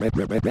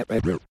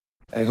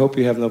I hope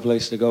you have no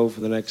place to go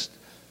for the next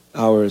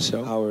hour or so.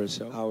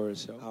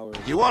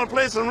 You want to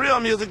play some real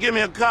music, give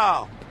me a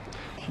call.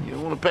 You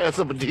don't want to pass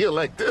up a deal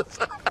like this.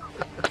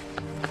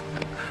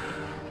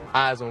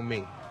 Eyes on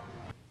me.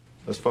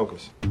 Let's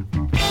focus.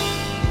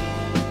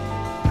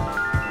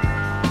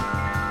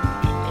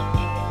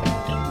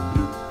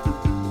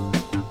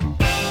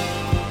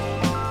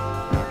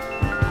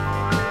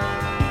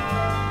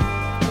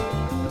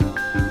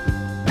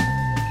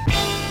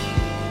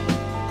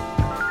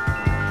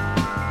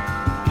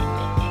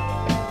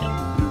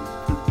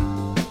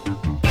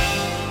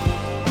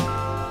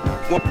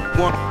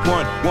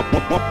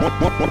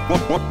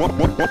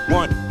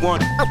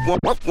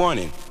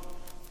 Warning.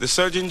 The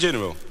Surgeon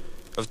General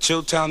of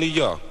Chilltown, New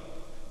York,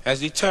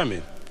 has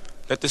determined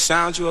that the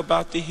sounds you're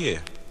about to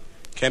hear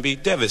can be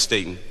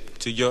devastating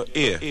to your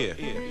ear.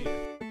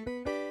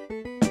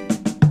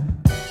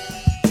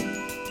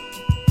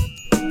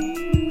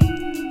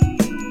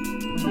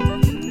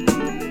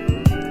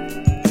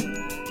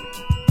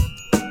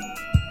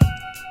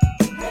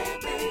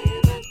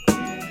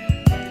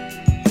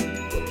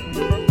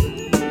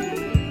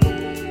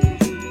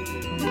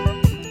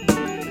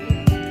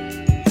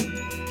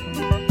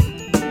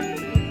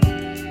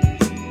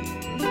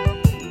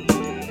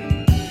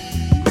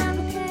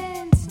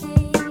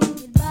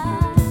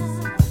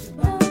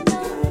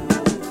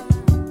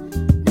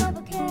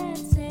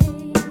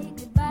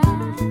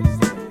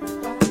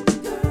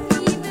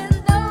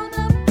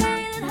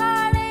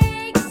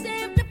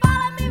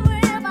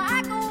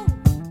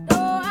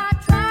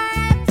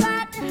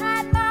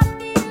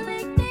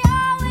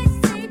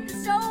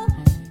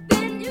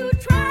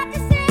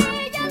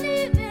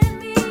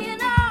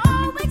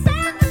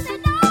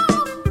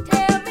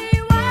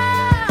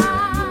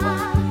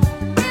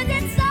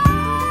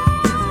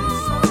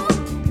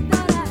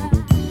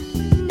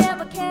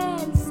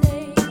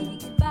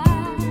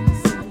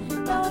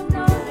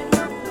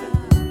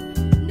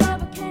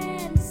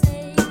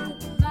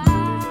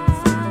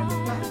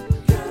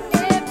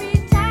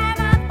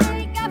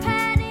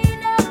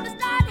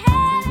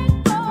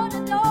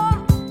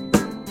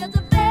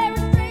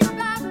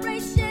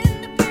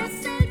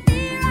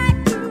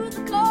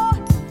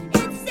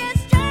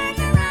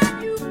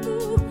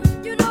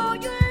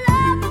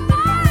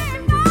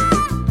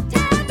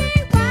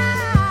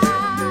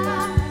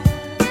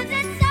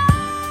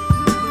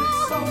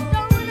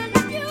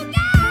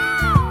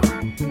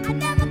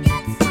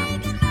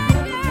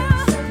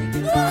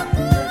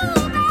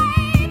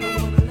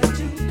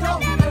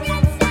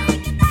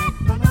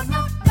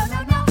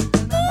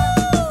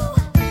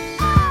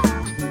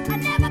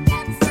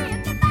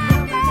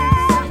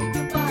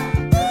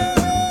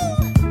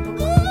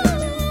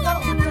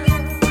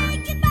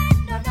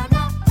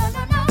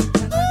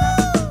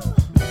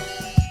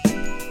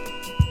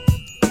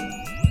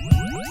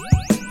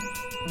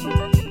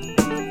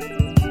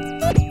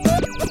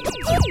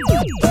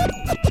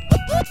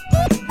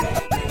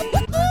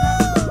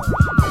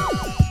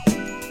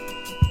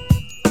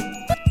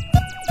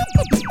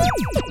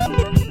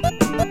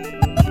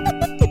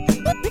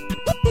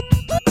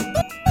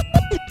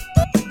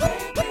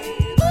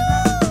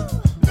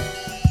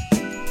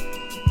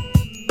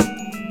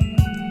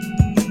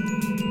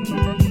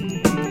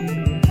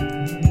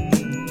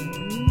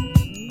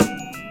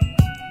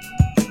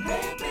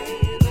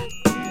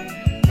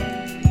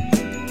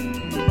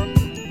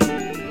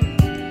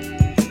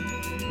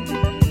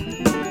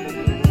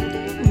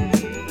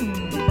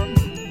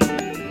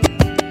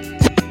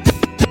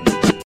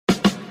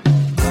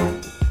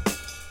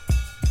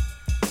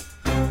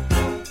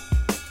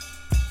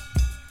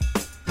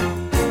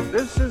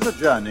 This is a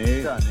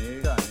journey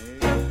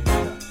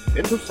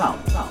into sound.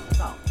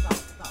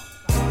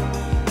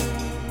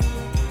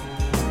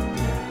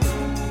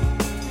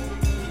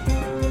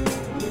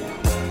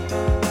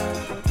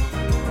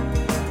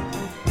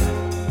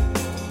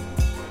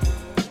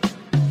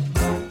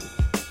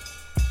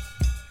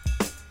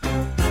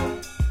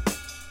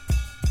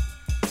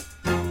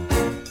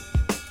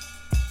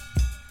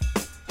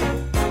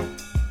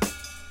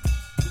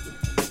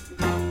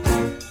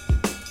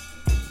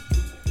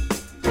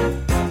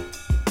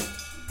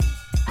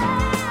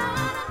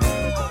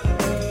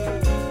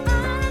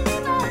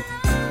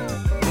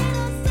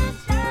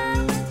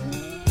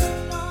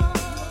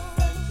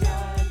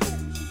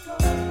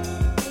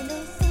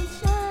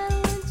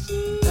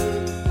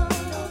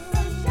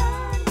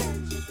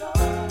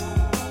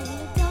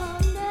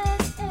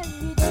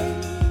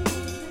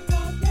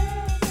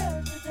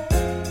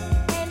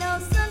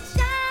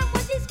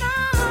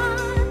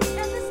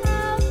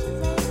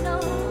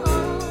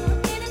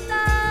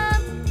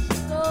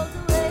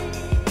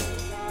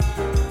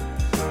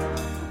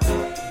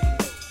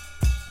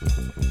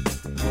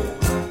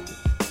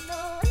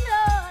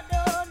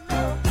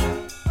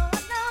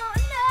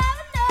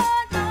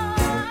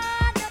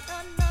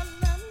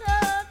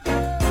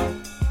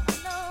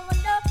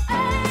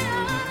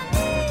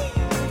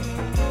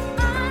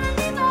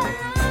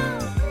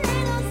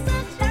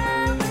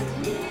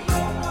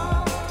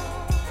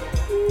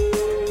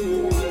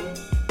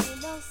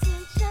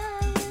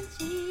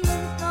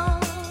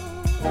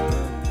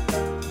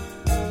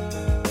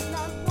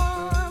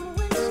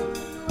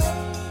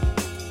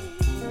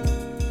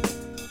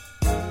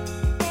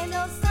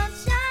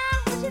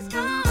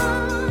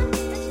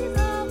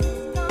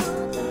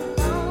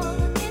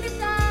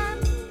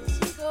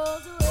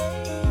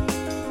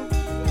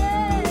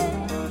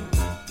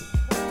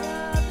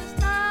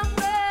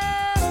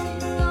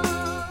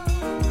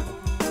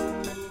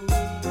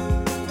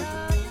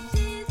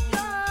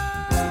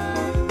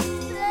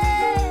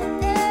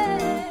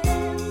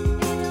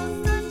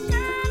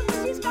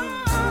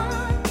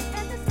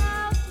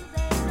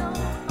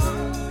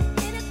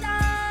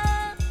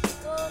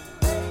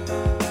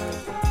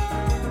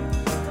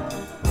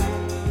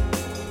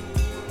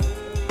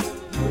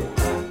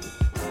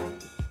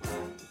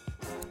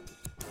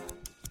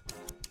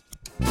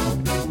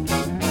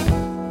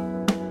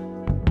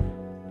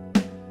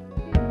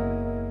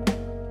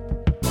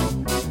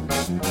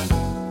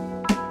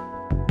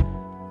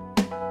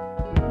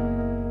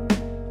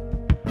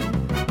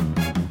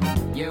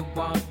 You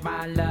want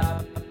my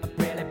love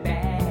really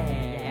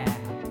bad.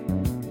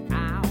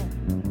 Ow.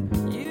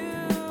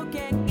 You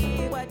can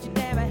get what you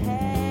never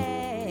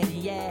had,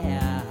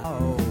 yeah.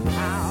 Oh,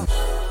 ow.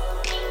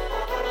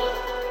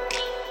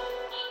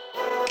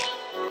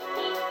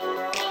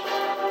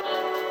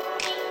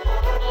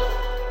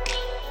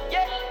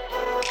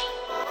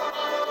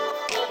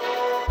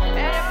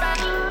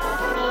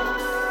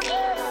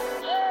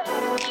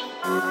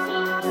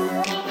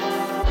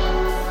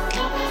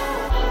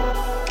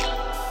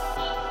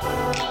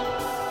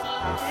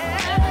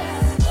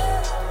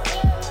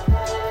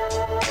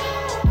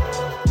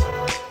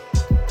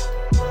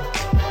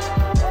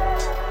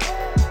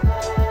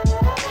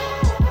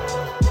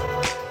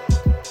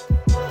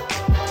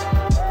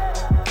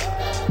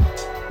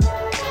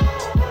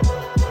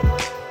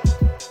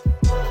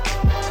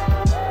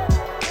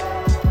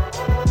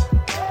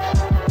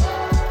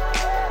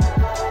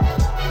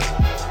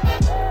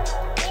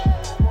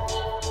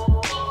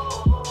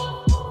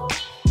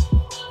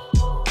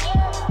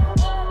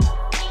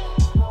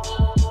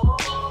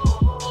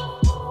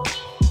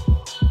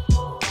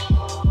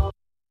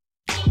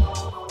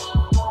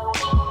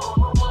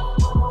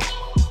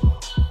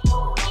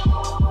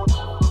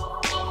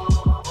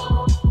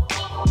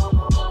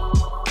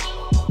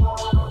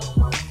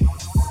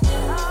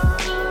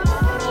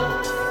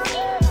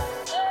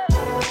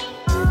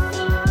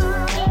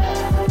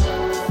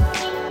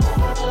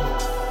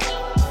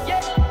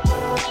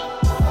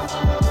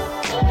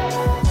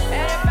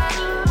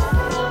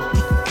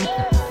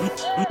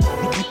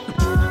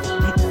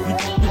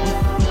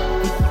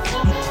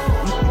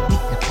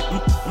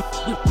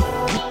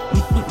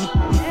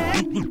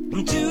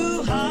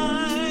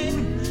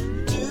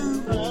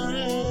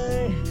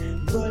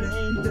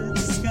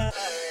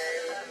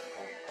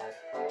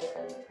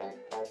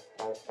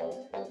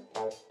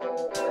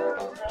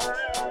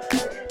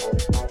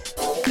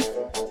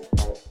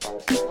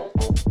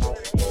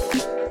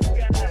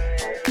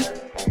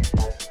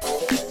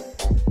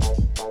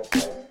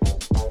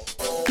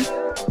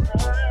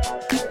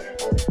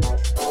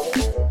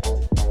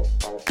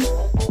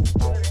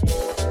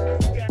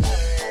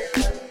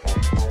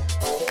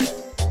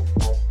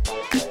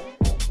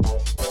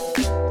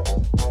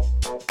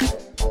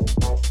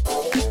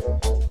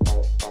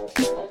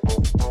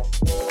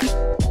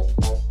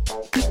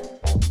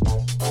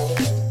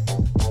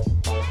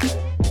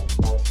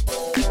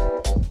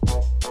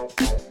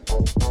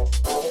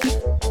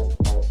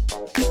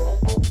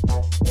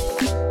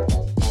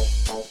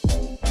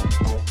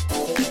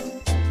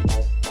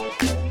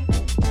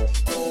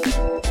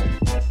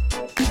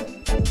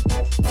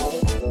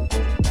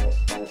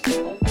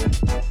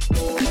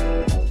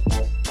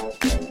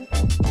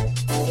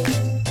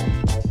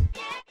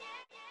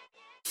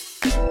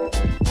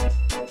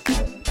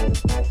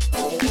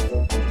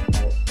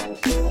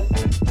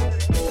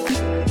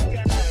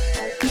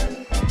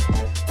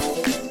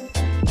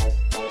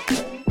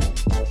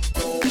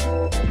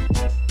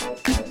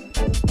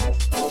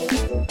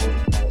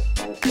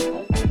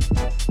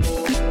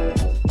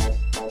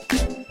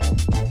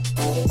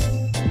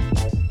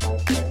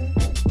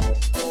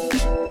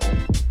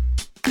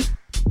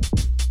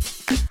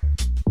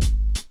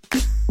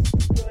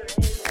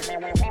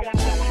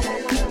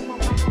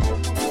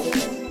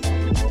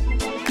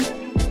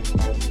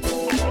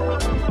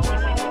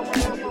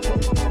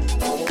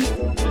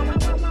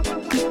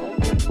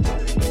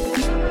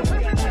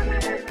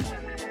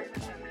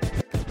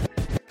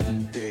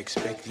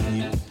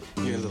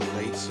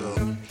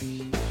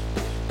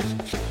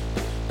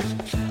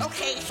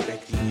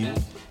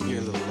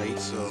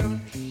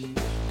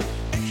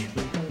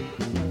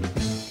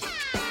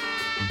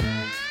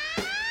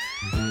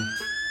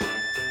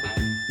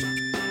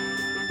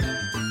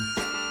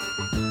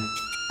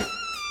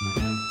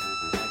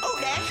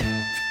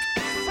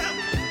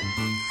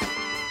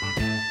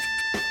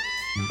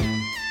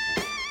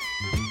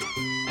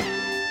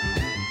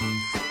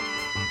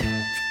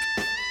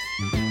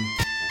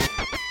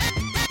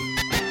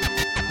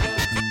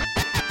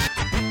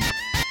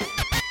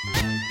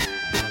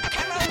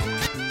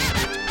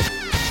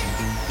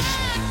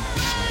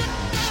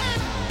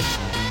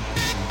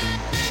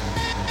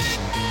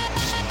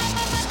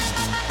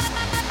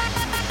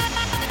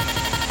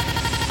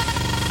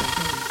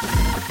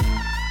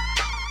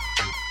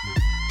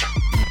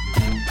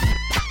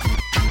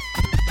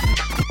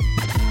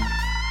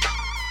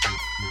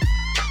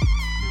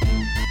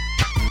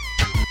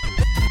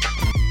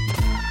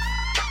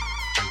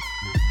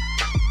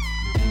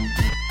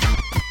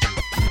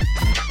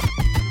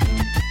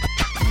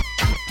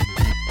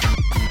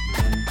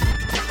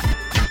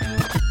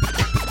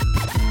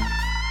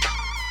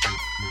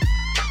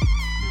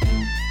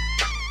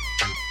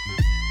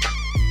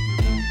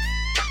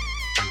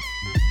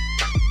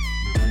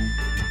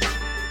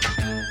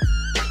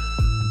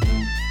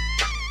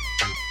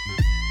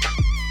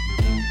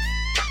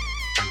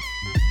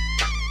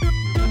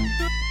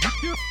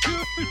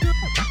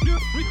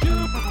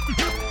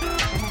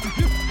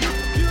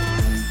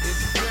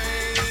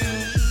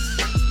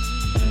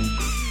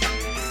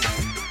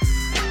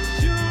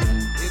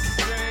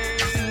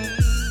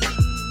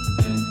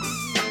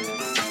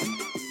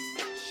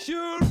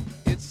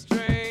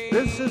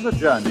 is a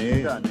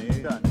journey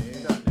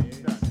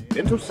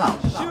into sound.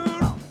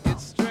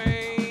 It's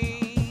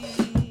strange.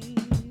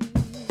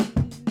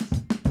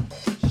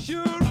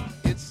 Sure,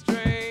 it's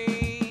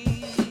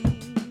strange.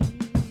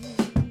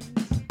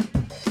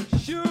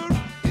 Sure,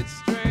 it's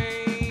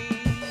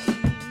strange.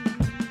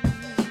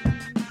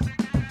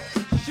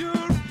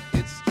 Sure,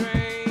 it's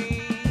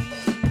strange.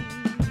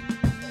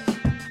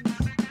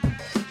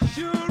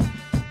 Sure.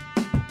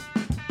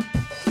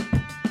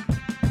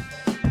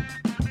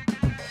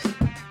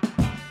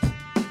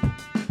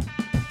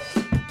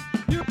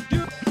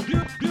 Sure, it's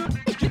strange.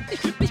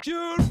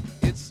 Sure,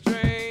 it's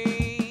strange.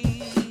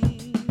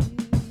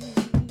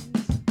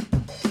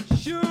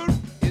 Sure,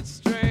 it's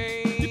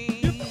strange.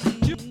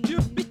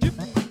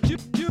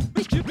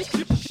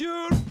 Sure,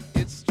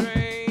 it's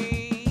strange.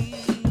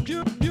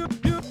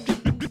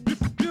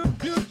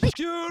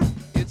 Sure,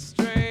 it's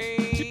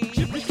strange.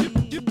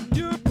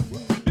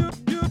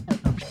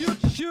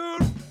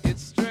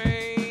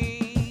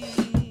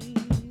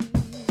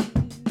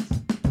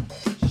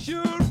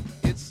 Sure,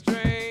 it's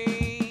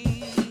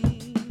strange.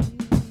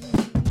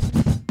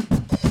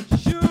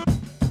 Sure.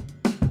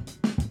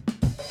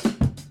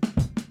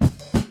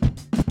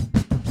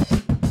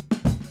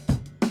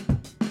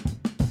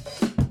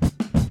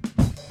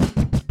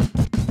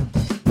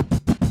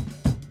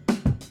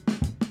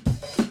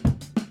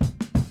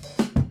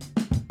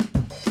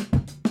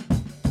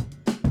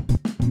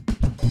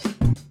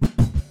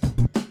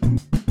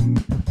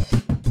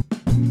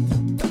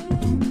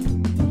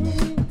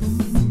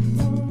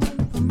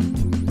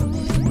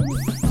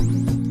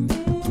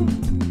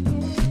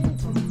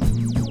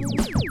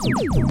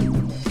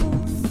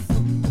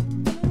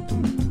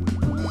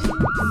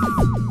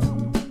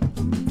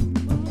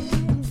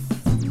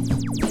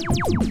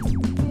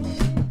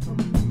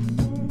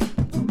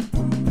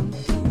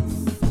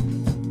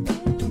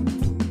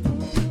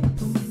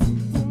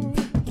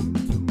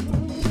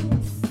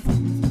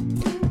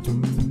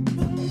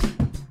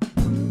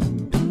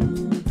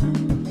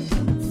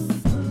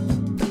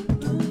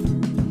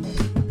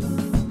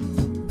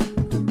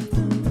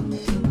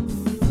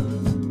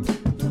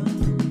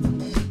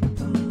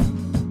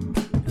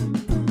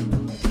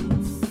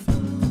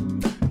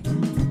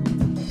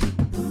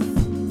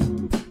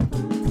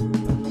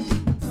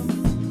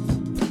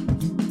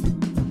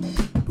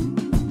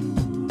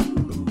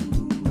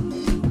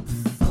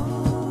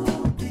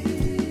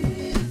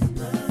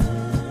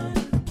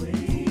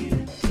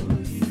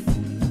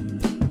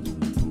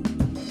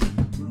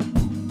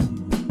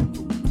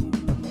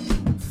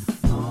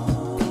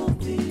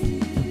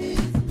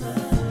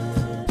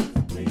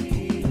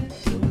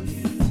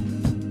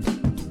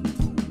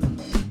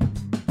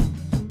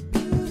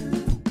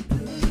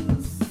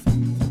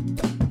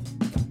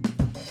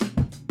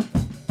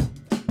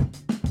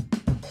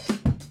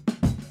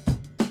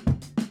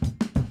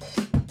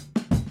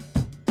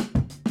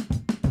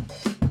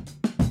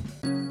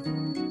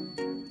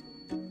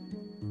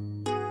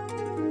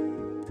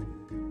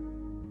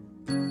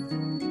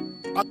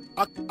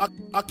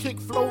 I kick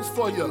flows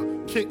for ya,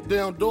 kick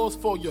down doors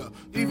for ya,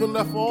 even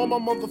left all my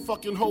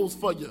motherfucking hoes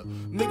for ya.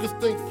 Niggas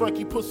think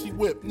Frankie pussy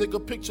whip, nigga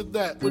picture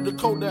that with the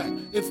Kodak,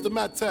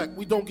 Instamatic,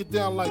 we don't get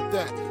down like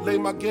that. Lay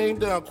my game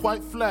down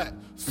quite flat.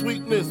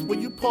 Sweetness, where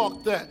you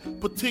park that?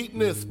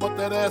 Petiteness, but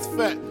that ass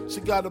fat. She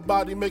got a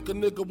body, make a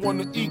nigga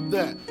wanna eat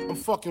that. I'm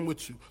fucking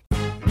with you.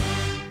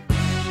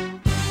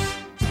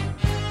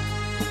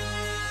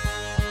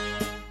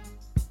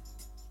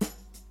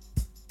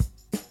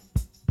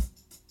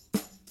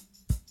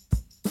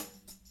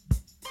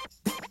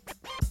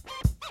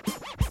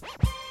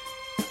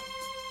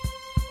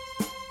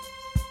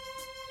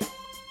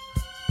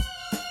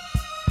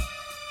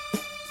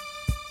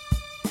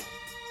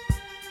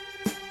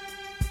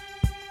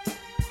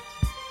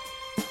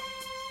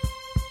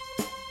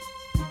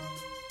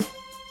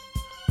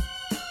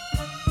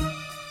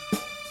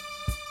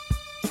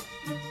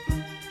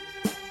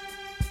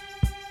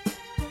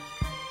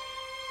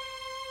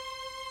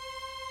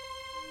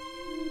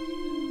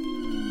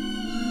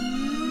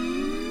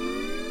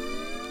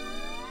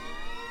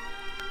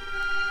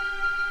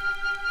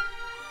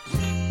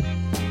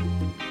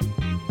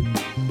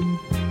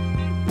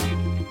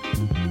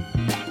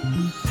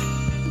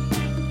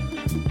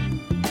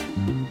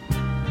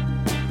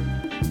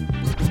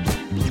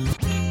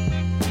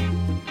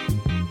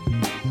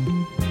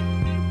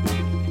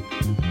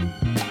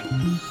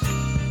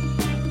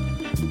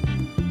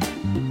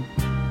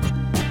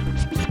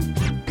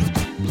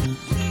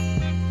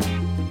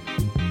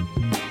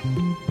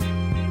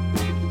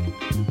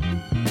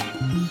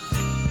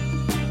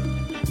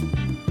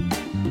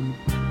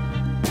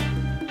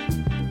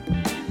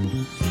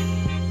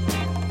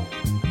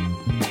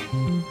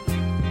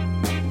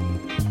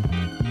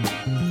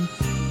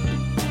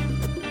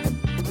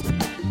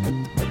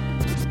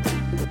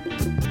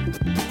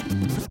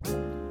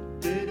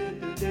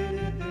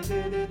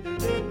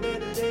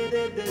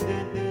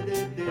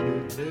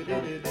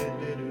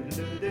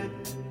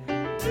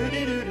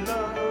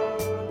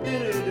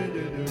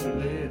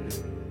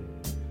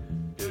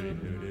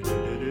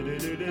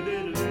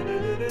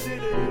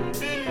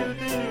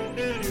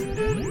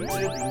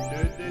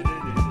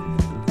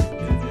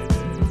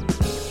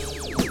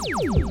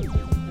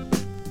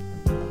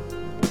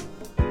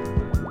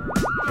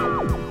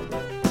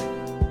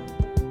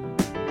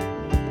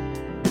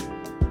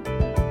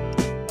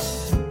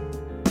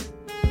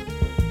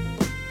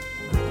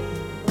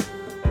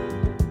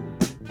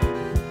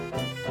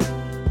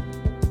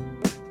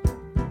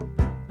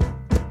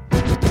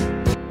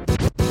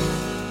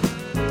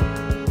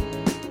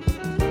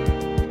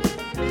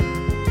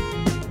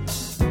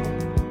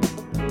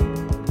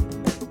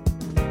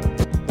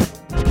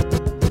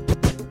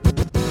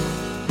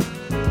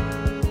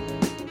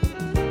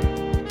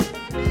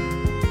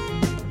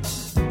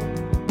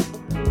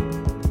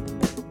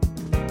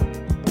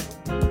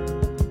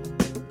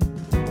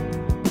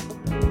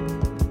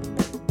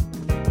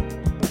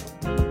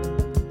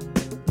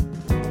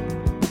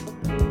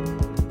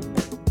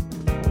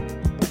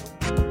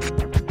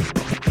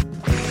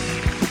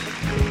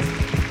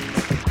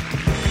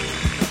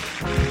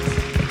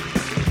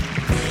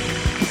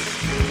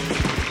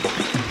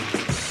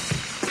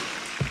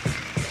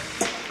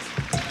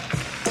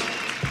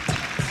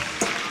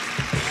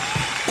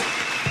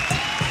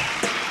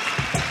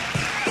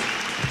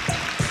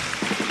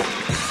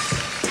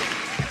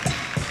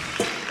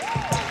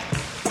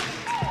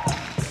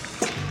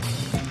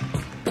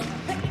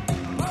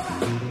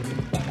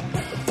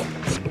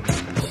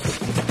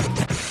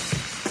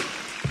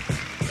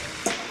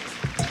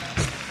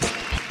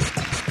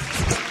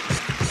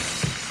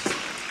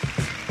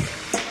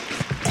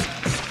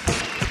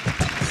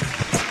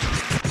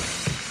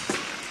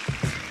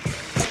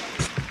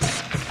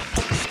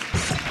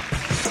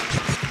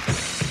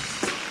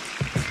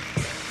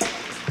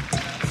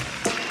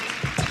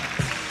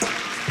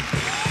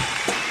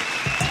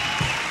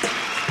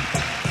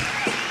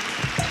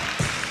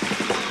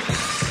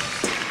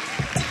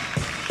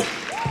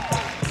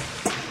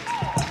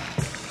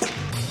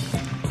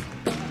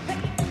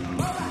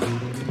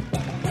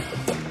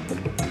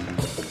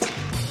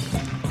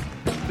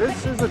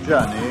 This is a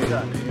journey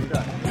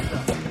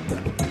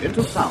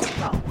into sound.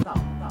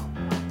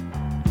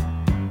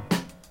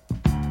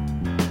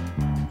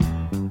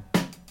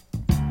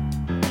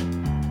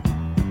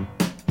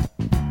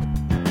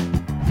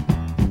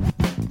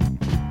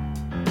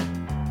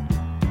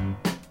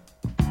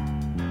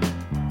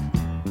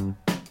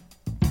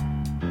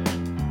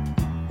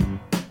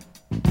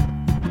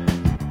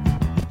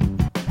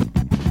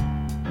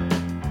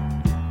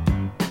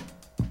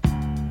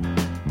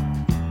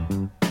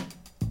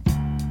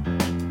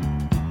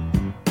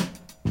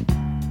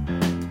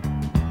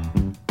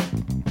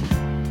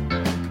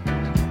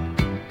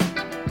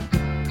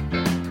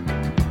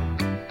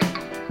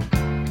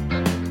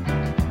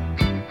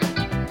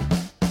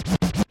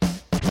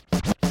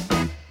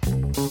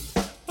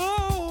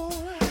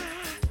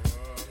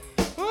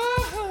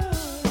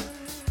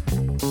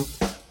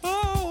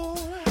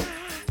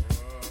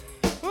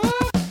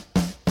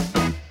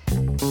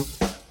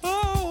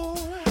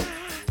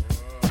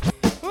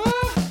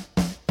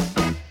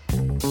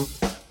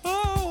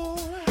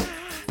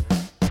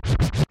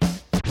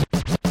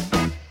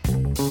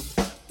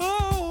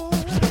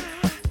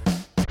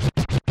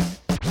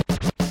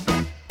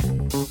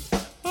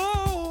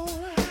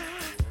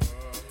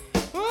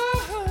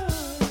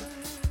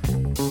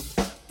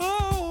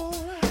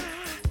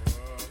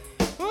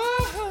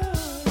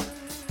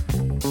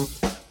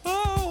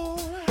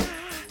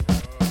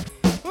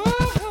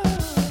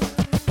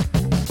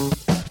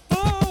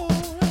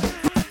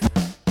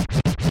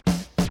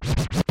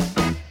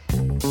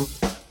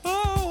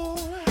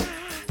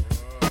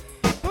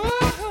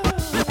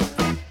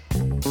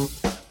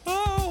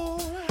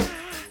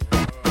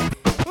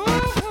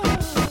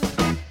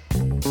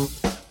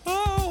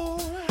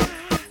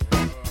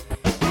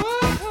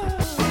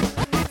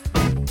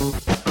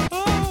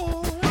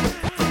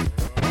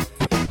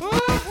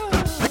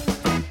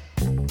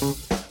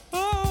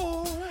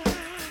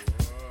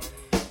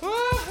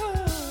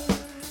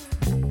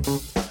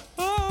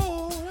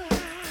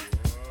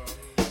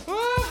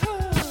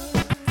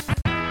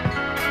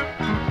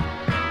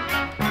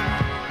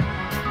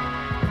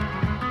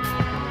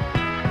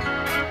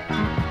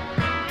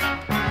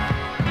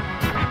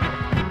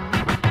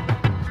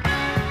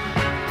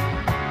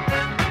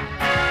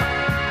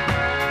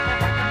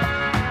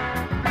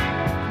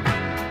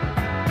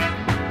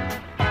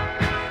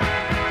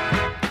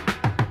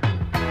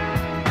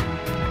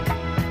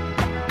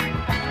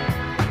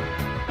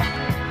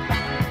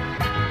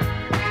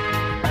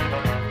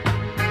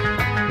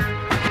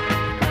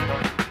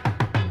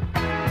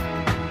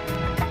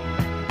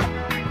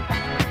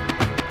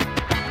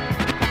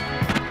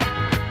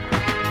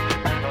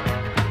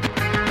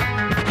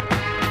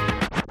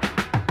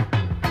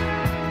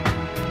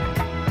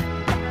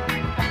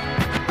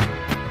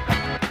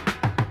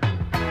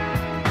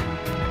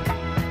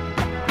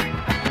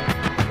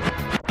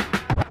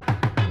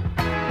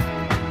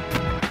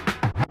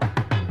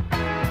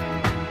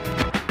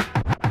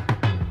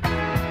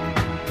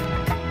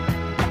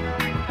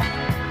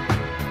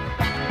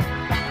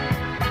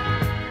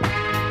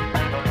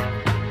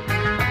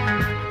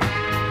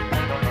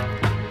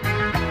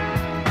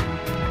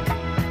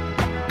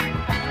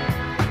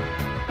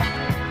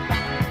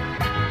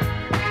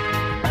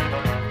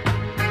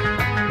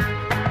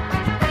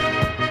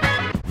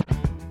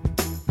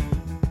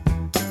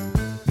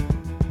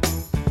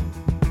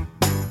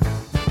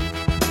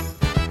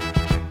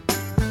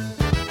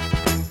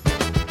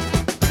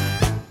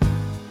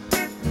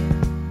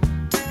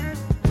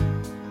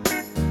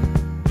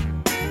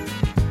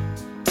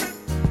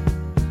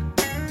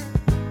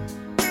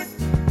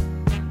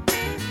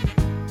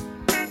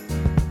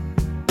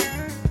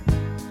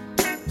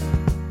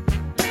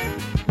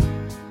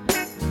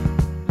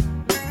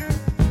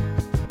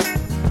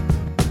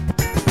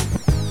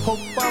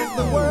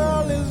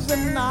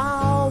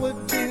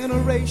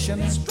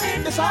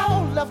 It's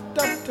all left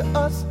up to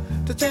us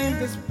to change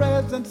this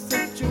present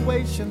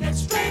situation.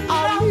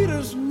 Our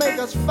leaders make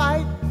us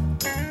fight.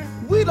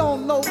 We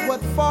don't know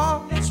what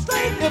for.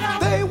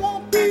 If they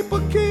want people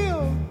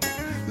killed,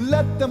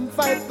 let them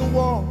fight the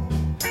war.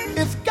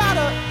 It's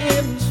gotta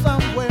end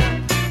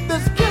somewhere.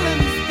 This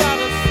killing's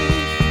gotta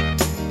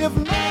cease. If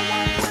no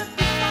one went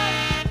to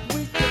fight,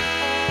 we could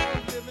all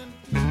live in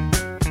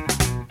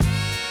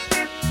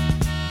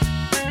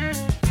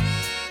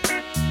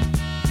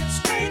Let's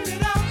straighten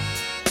it out.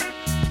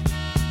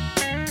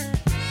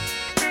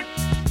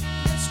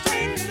 Let's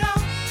straighten it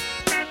out.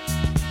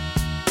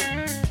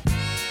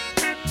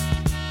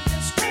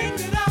 Let's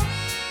straighten it out.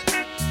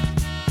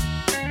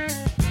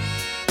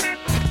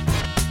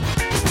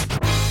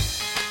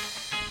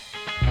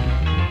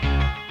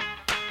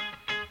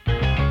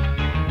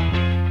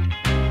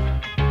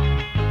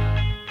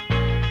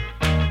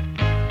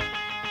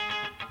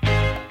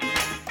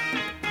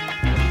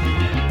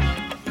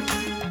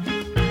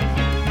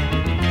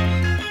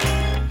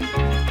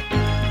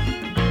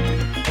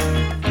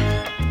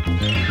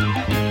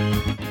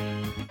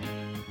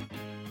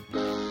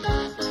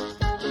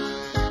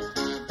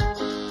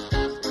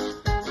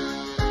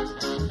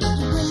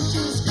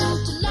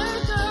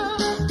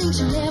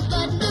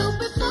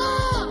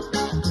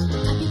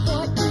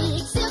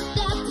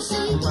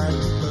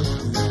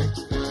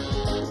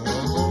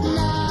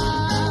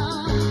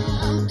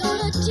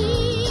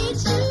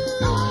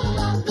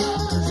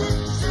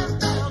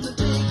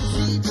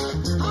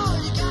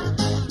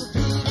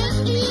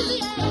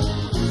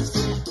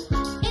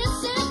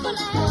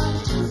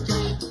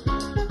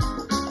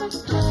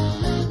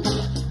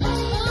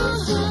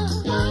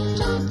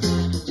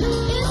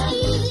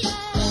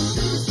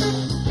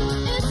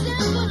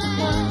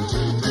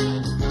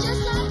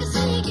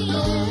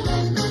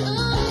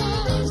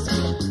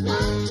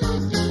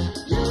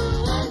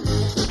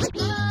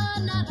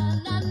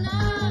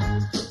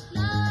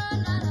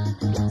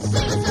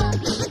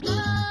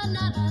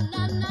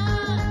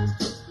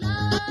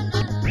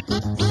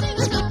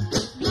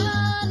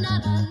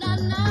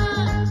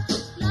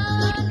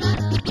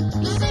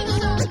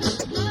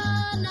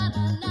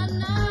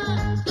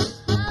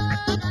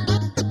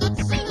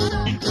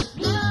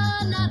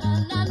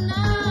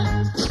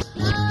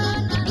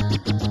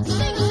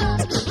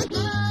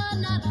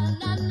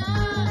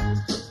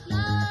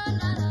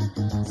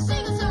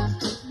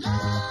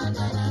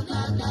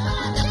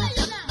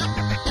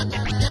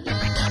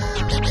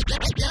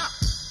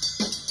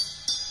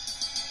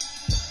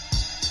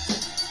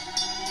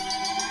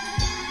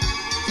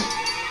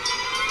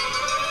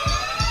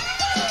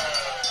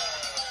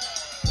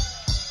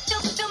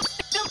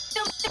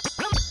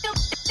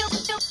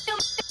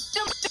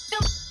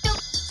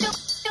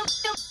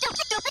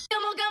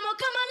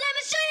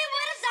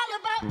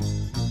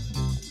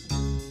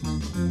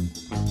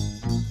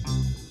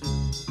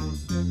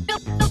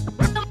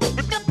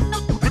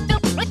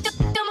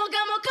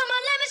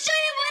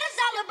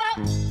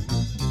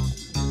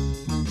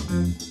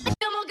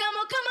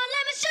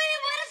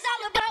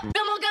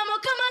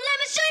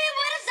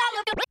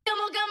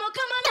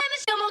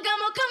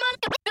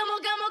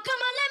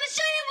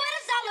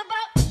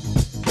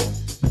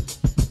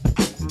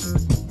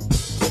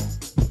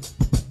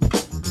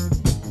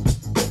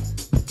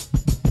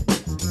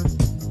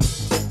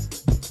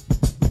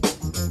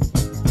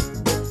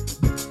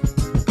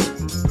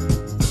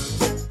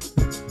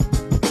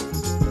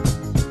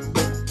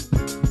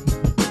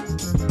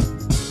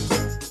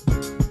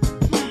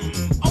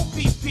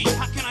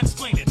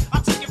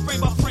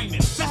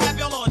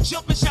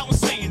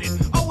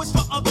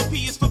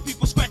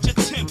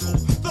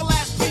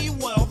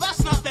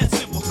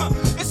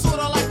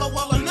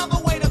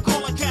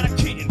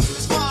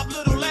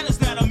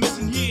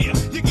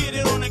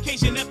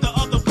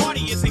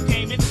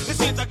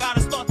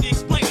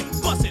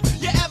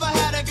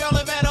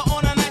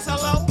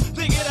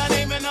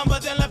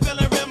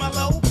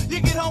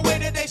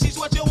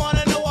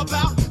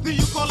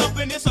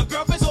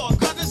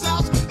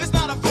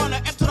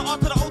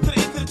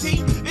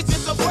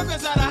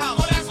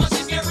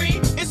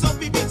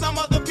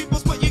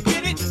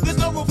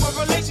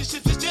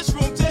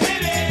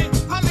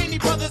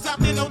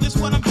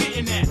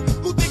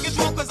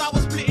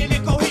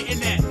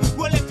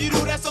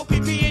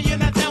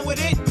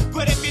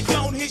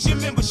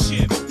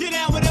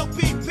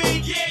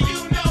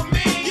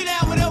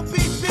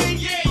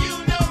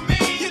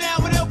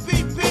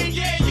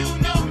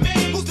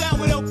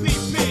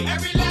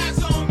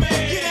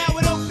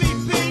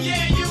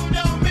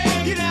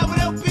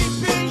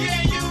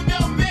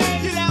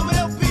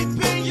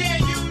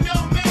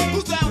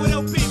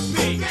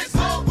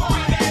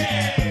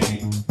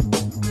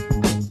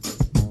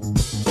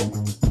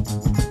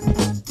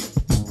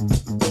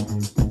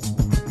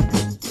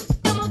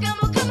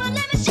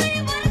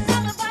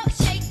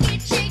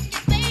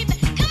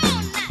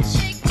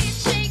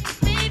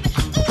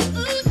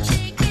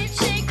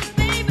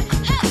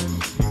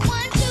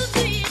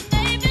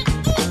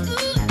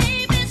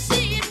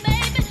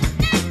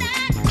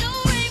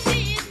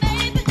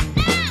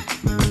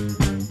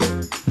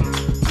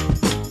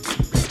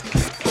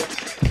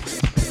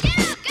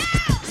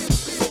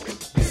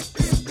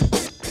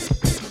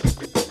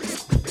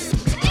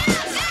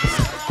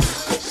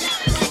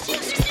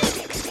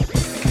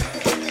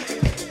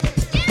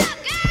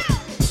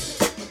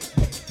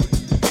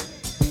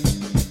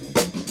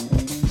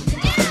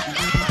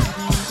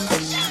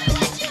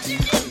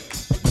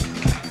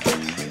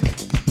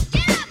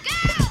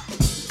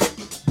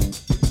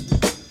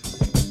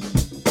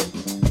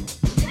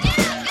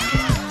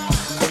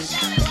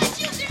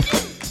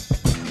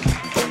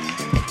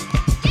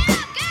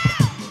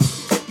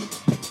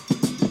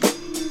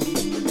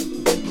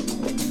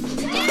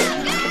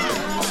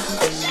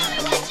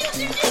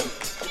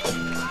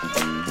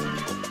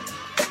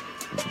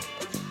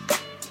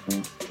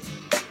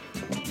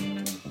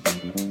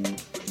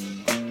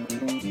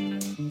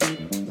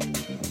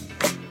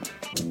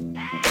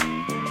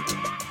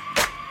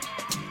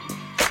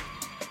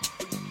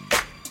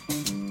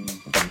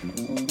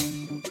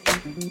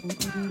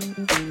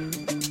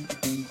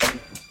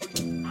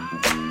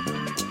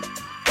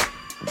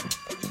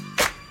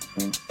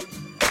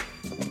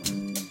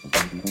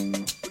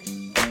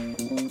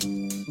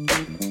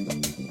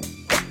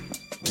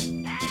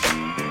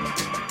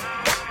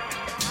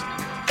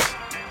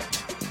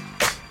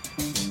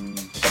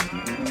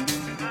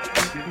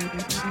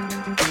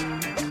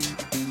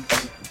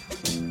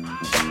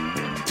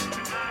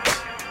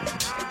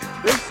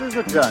 is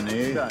a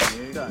journey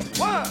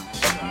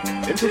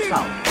into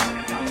sound.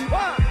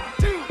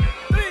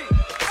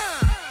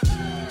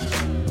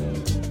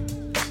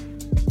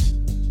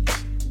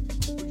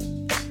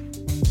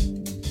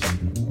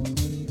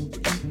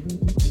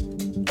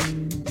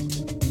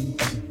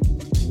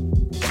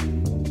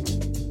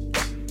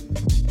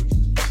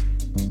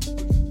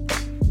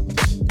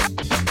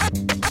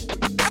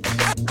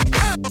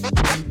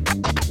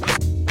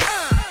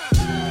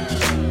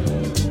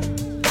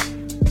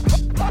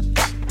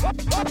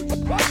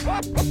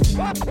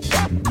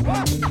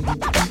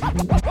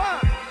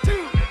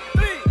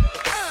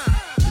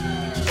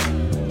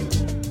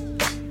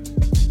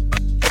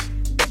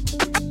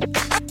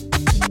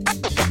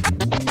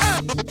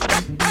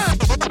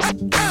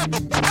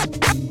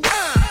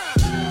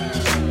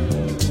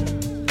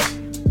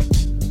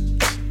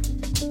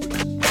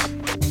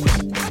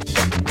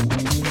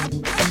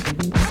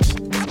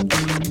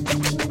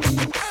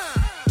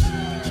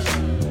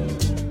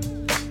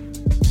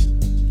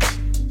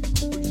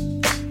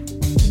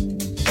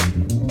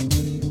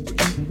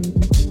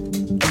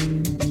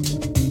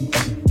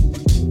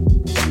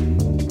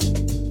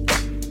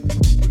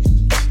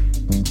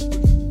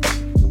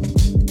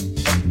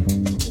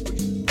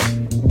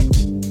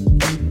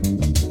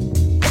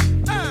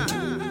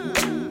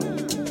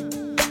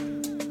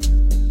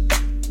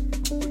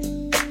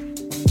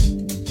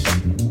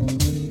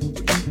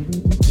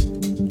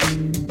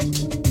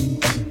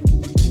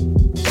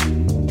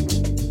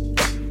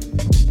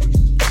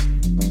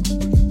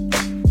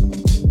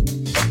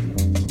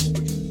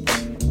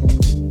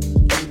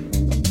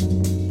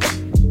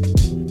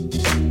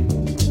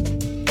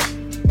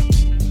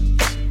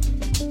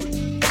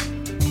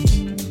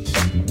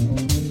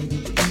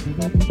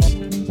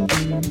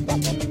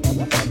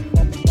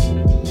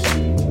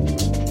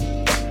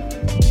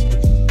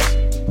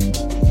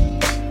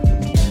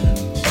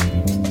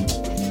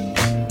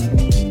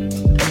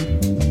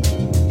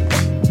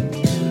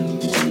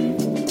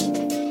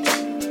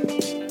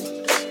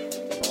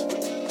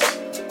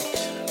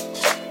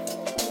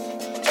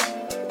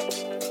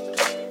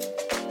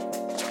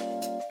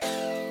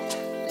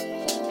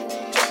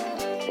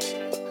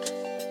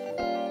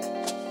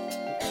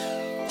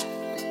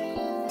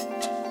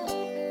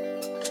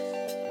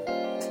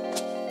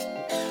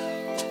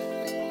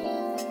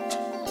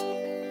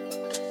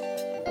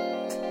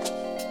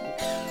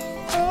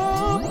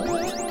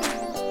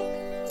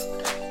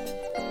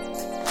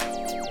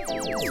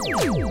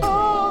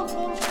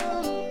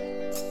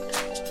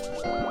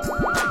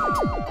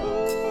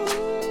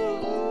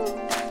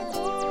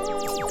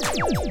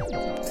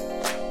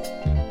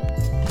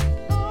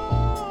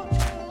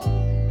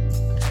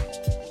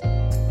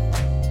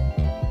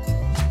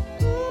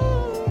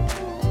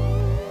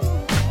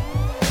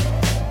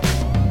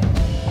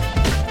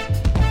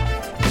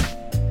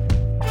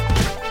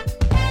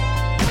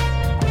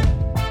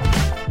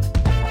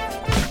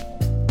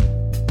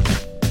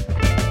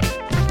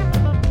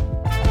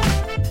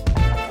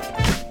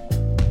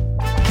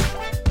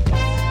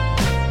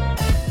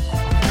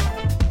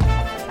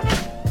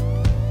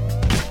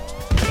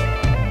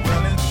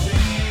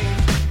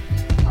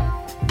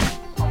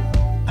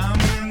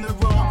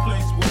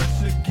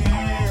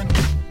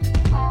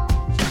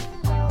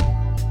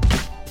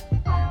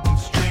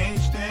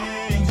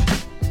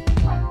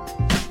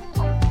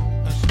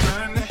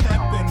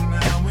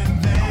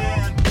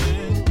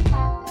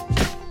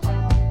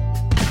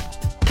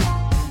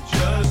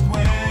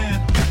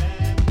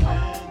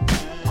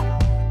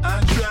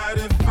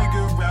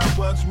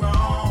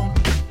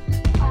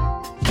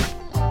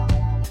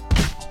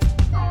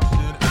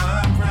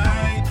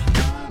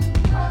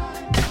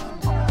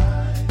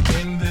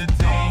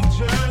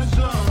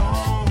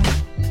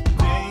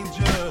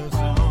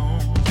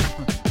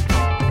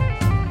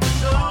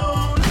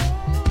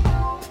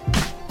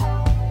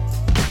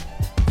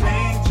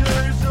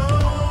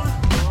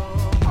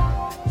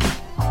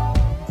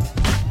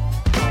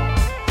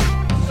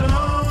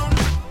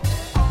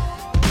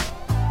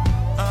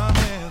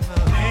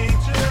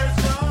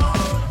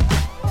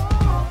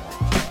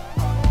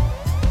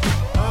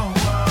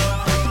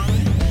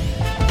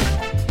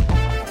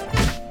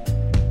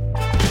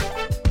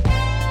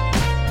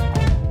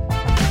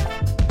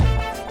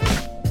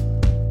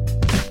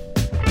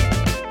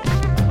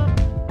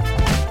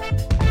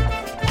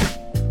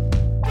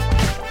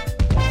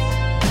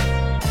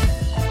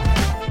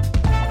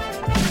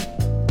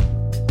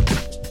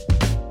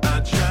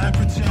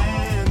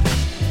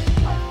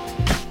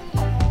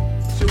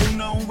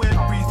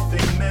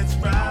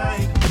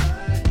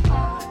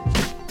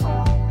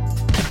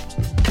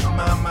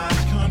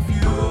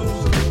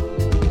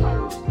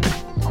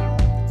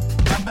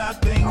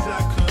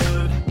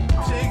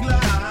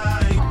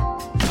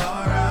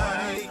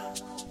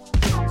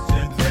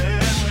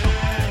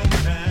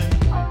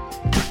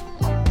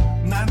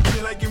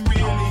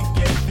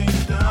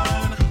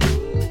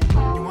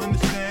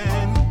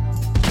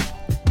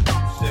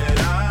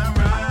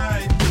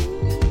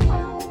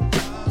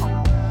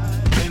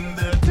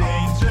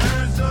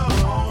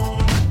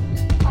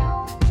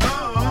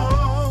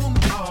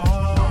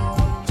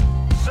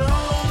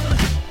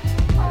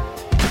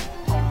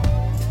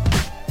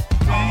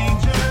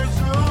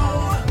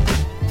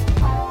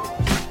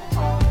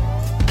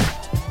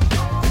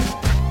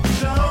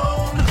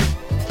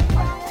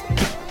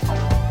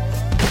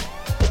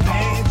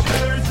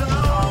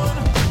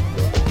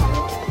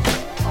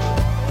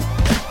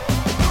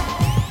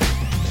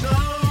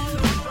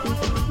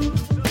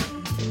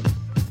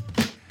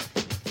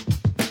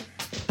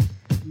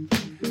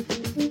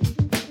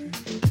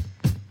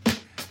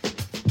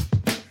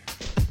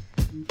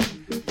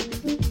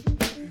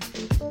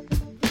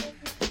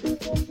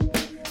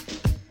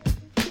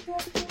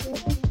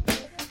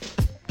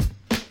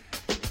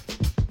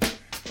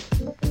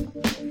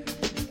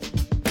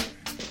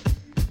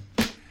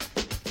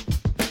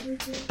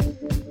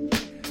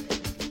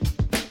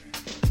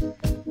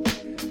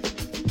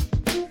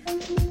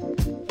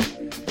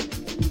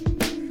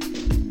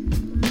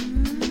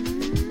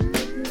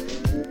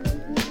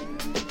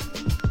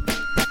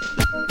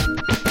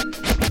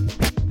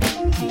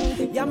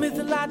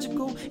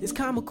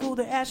 comical,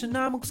 the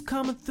astronomicals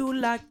coming through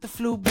like the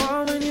flu,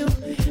 bombing you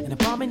and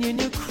bombing your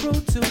new crew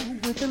too.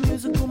 With the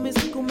musical,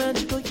 mystical,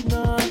 magical, you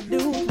know I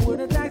do. With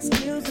attack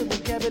skills and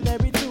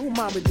vocabulary too.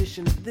 My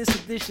edition of this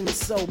edition is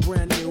so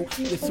brand new.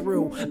 You're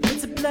through.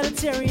 It's a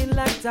planetarian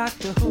like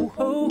Doctor Who.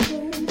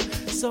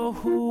 So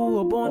who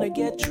are born to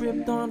get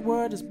tripped on?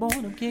 Word is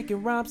born. I'm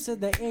kicking rhymes to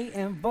the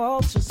AM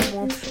vultures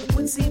swarm.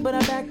 Quincy, but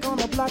I'm back on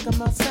the block. I'm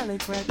not selling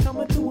crack.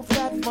 Coming through with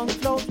fat funk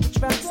flows with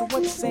tracks. So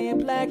what you saying,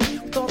 black?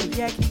 With all the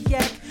yakety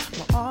yak.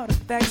 My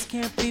artifacts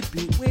can't be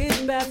beat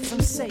with bats. I'm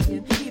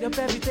saying, heat up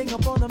everything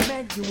up on the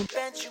menu and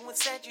bend you and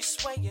send you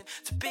swaying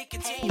to be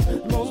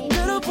continued. Most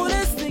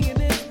beautifulest thing in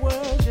this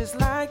world, just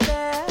like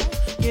that.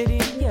 Get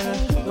in, yeah.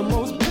 The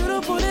most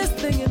beautifulest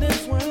thing in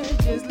this world,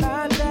 just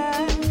like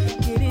that.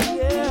 Get in,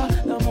 yeah.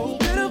 The most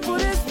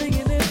beautifulest thing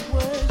in this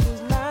world,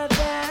 just like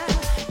that.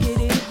 Get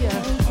in,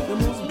 yeah. The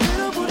most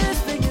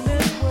beautifulest thing in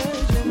this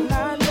world, just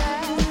like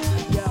that.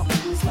 Yo,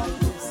 it's like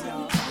this,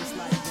 y'all. It's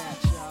like that,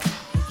 y'all.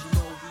 And you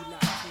know we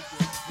like to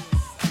get this.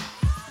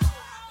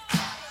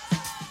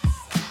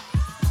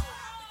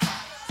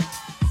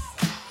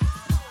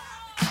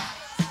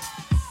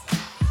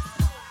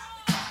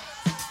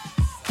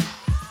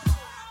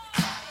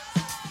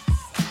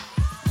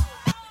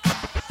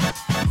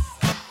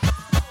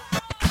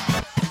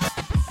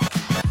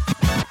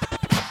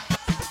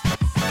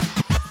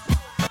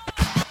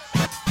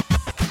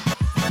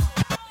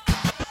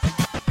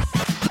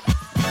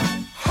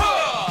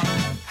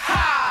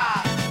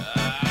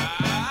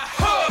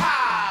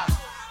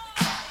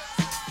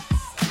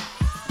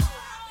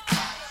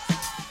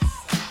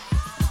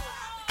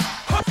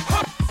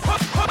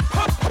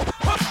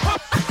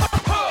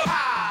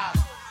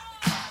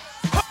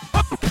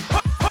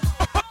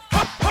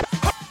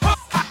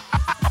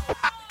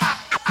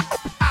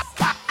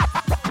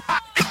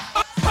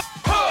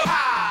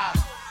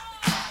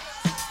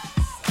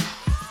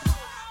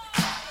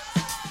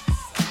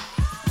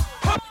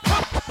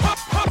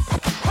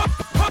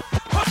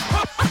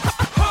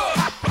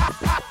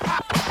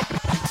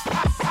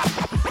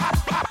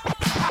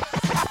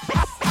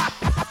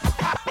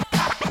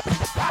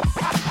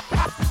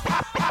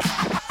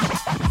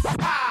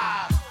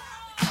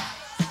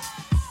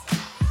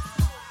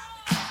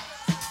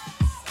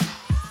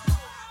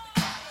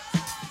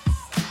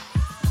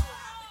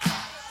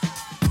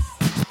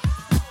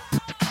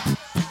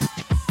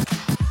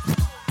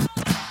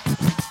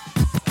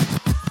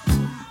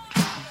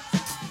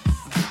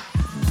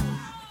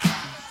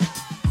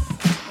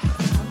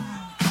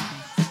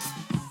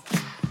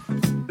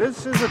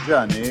 This is a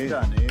journey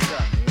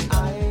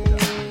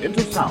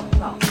into sound.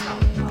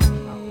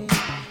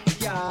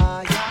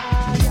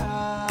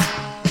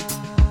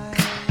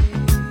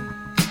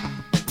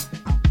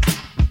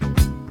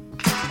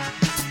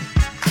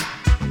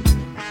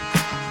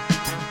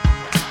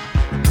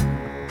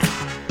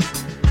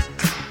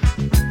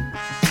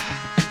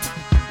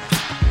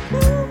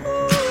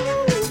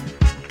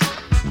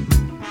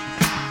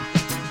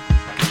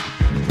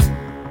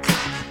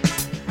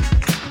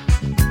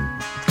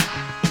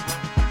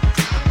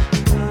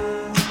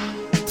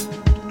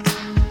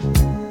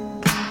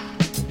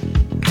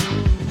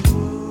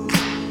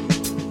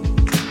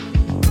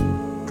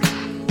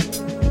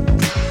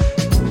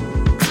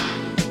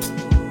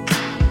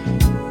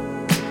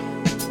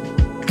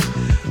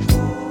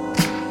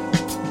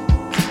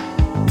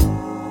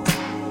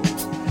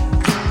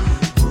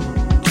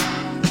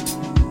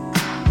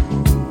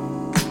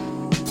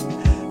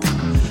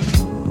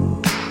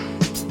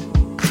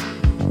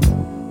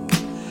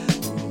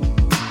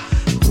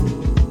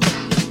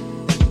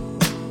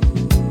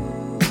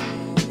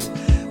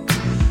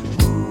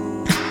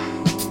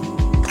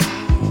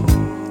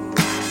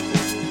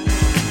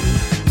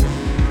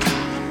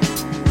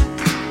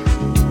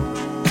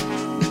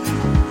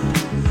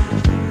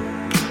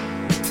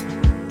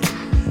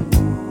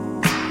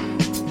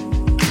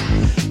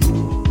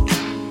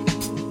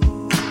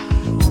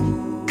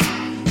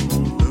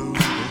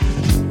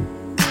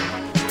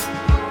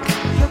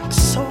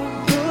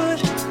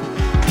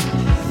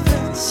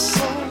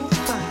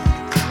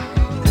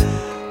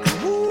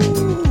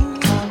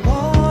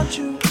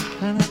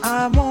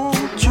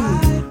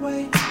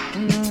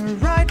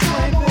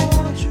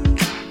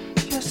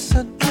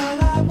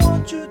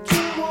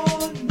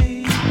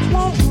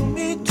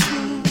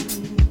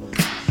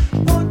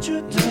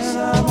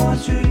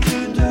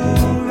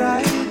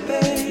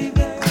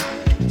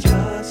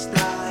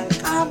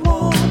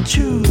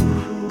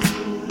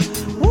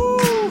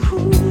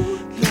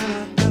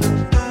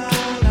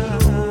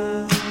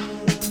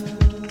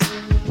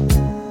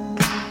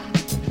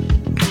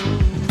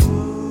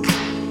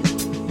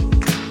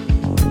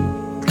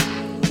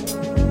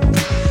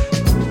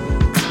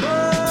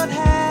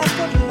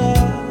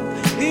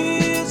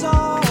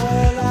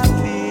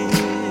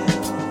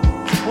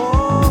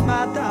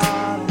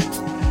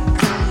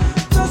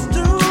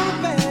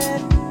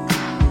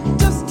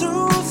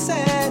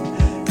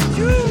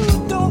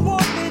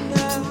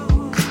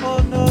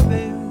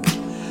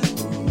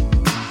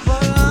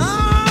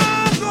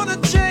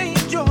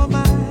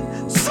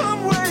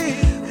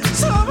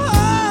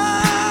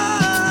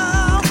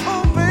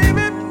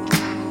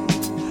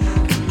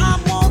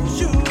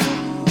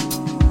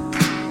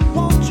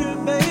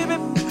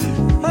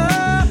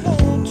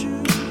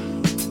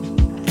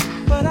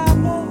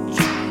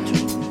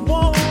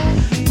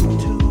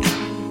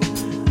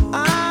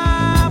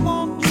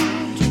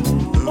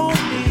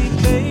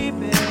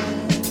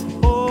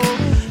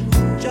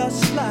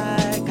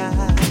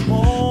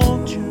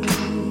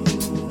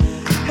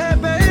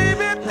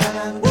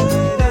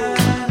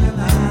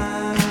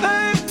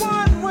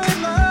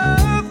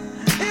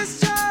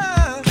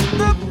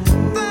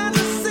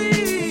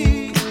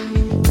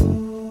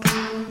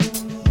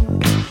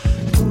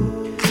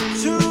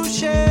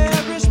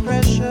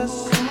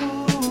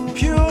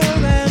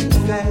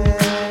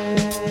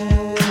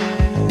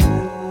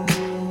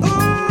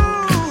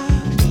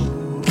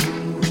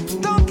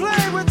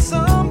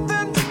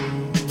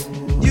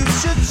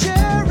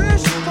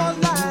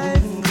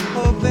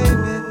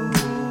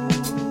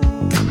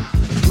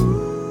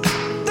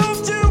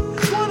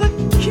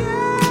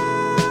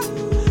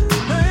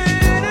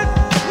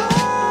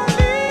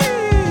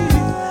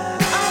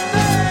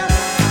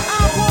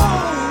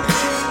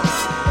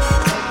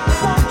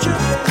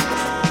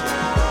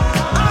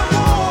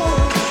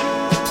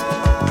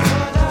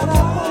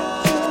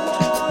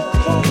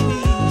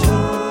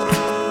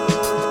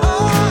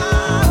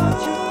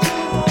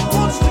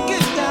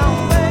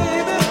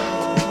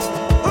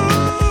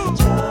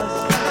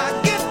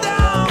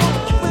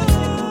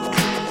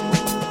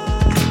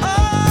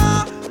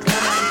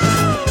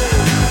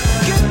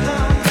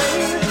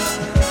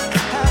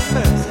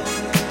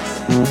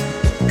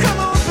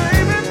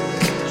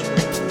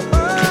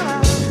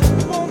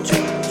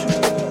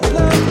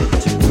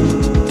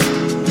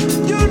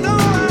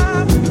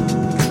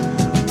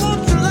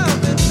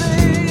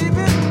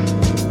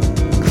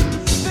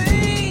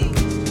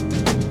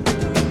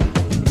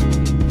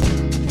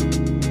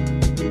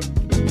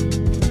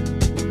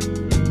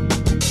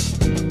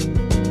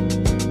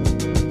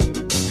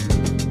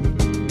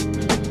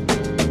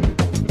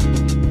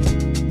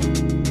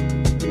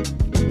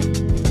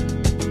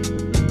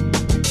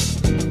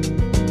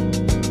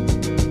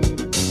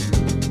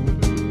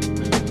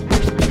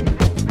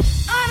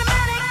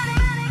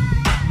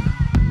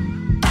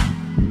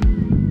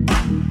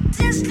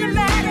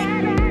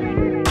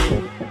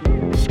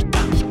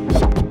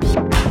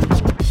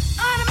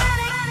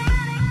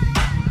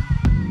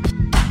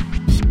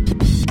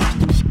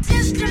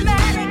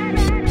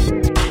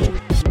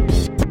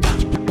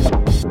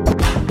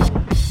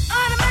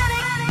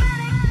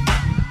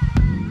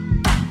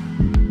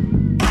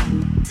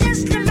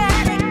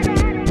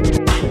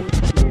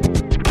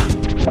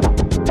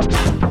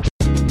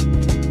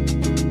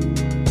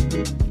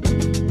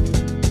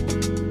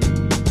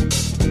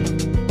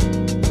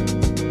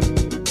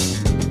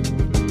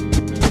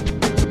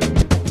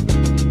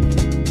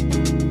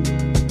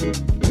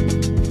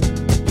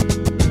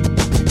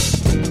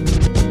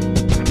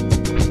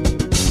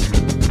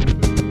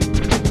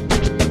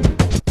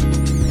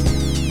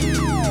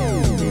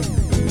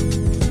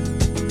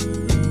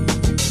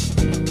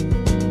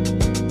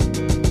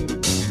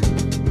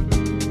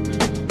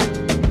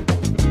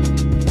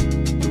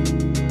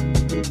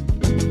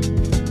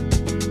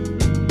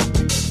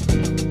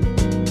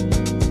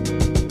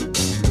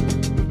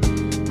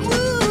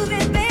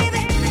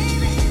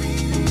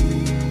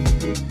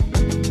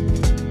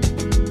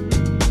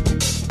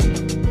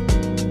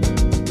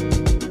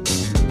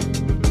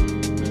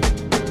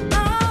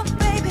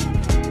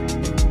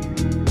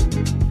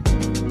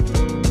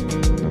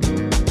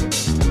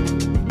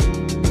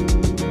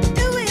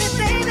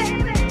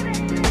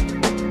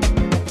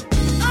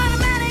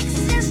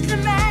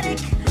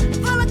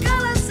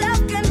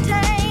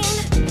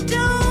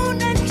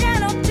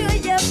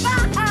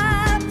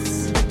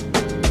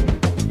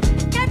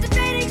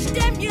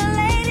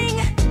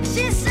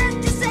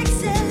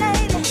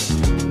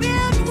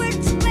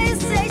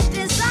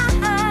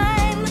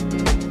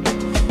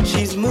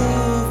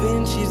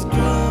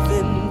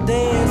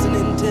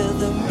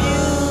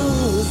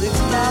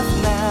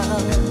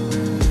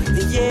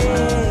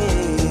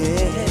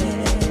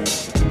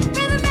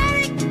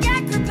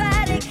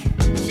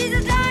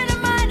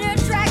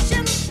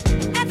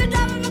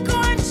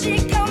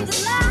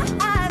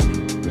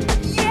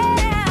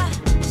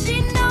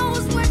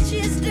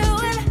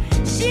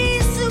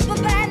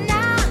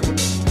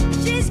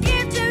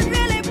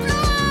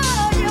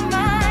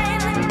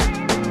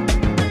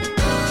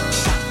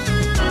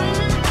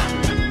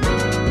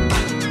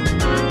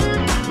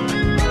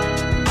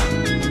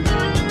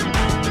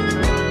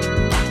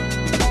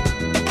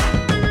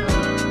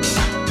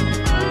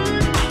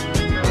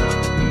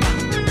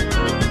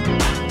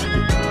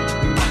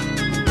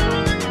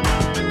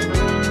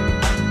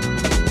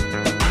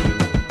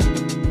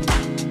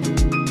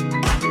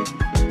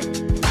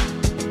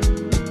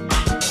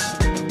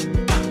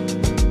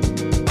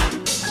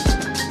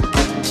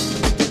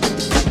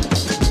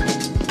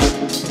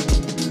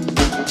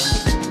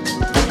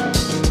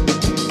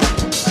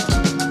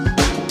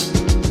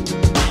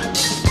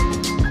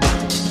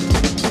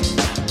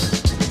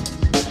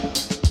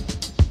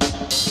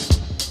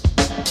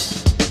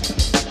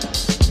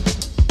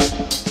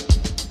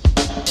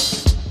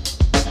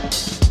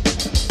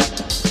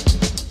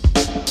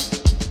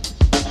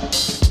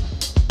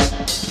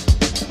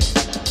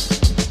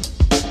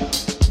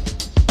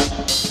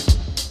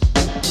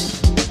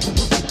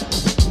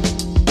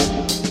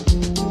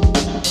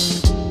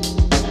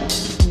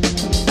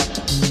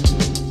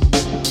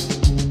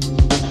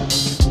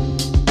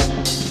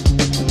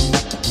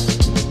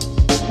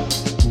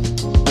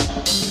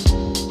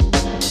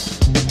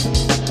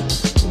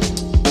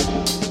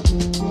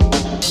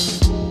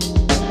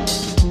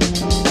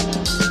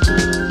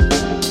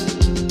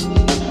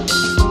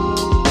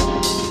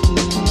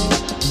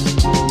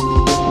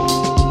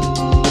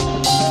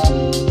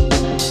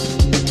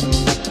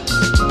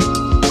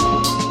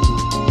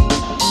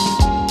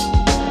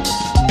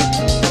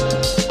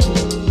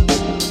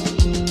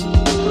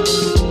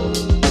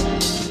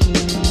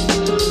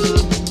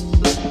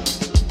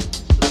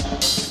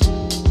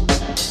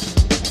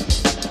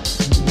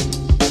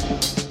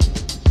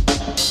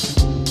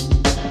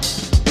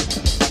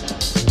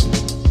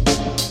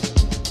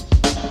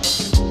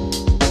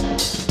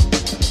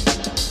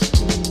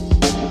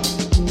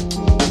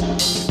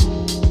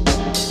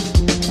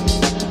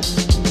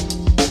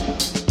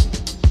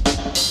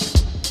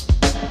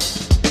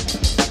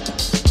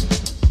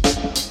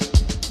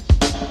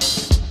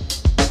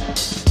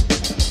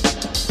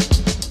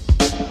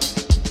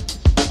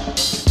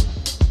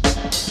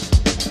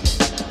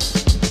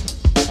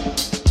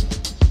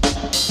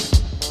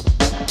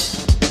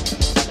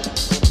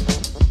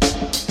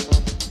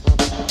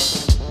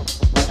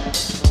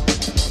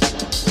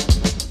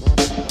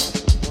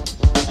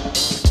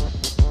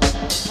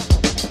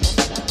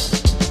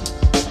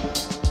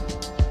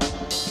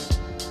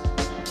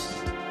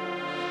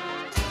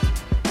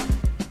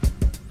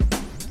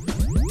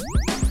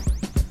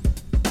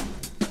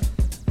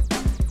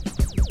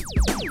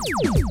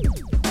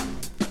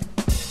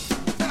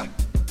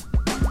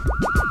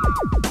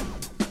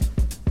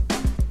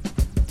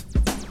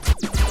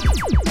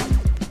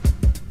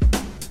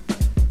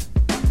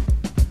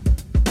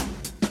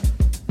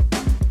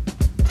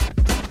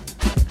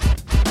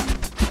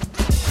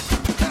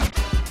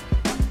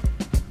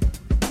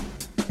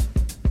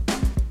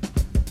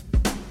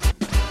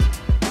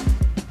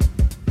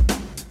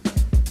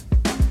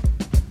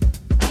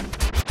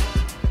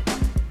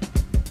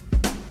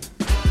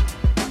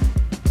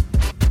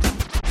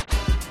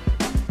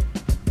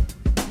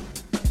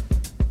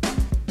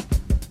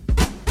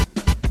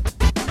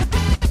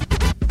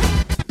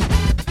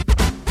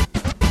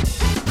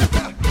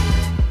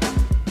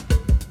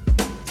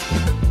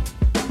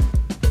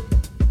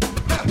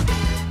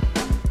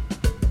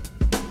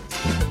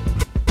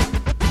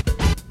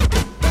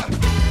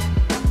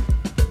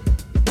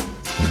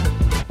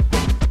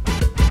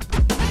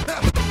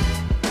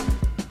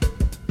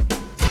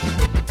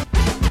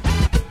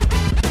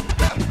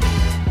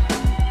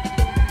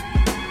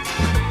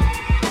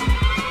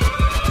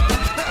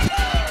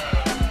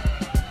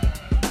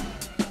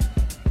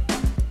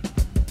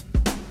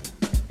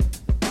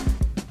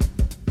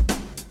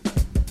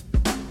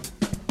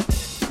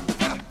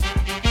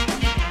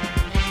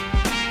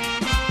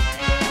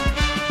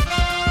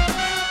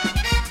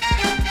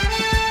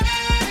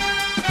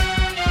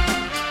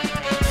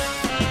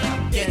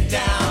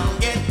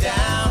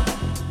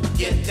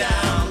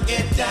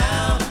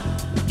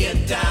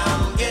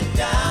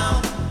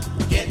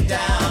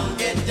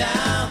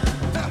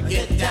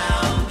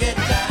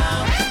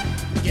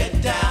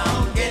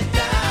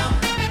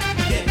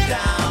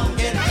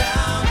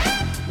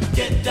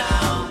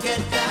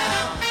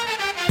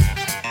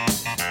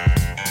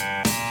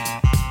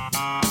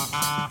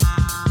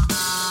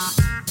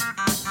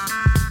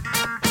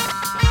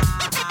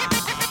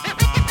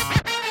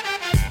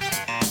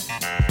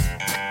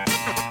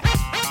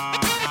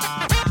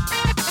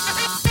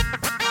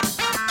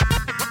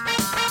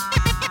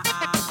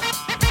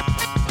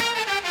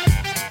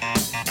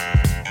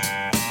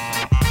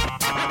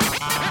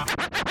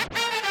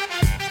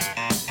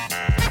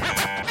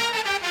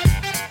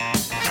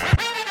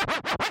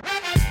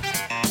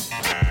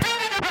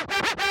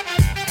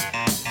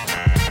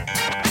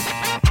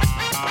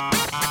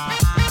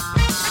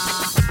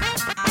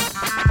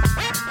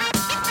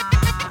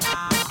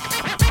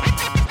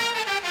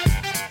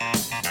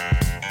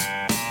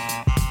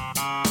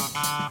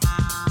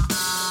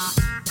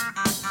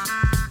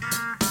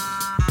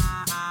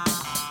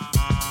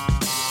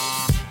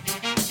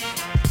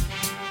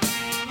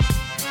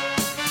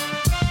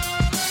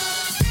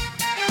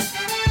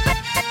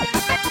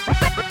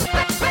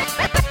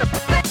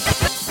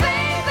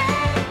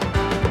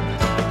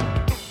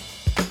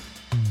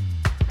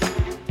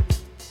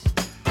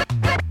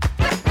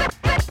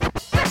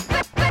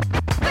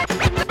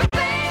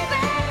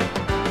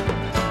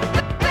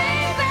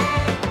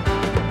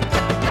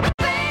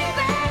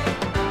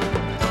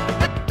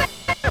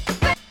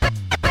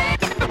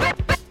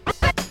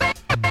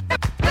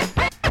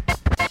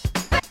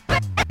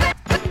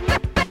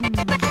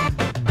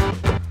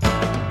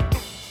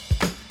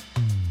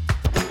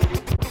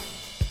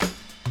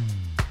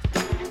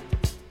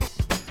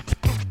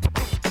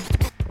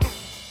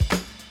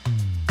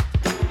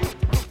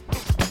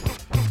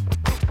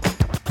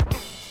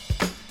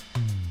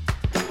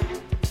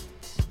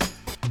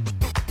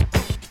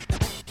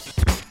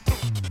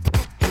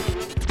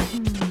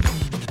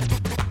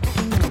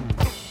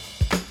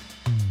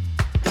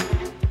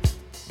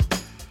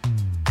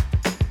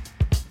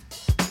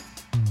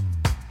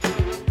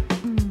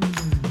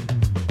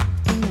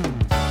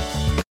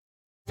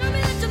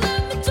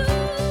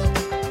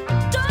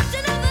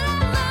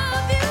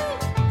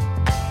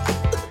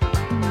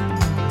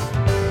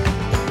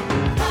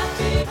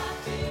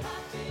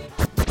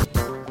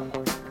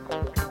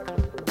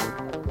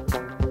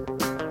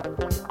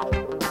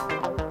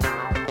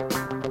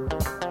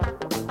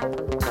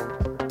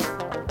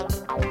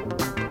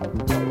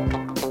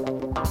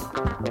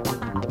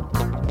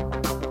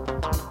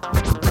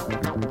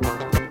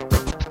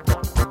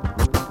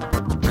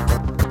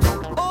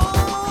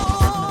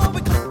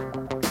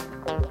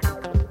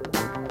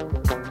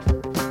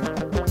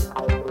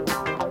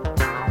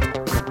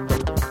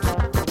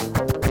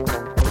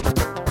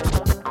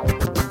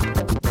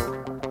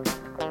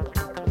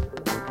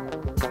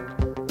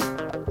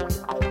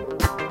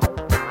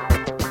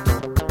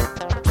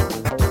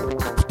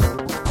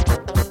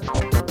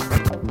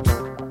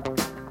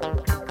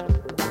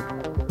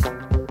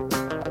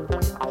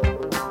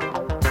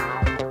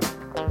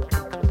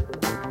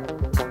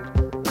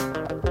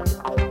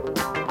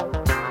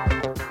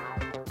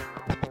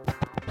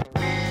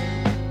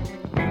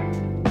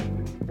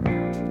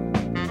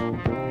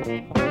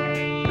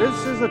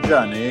 This is a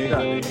journey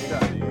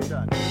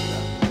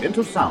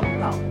into sound.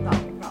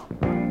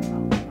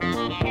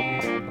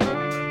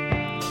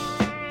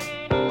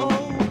 Oh,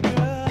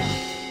 girl,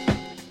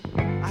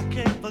 I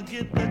can't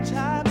forget the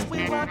times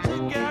we were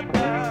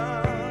together.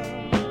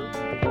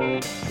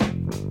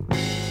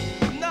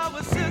 Now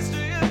a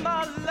sister in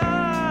my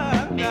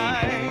life.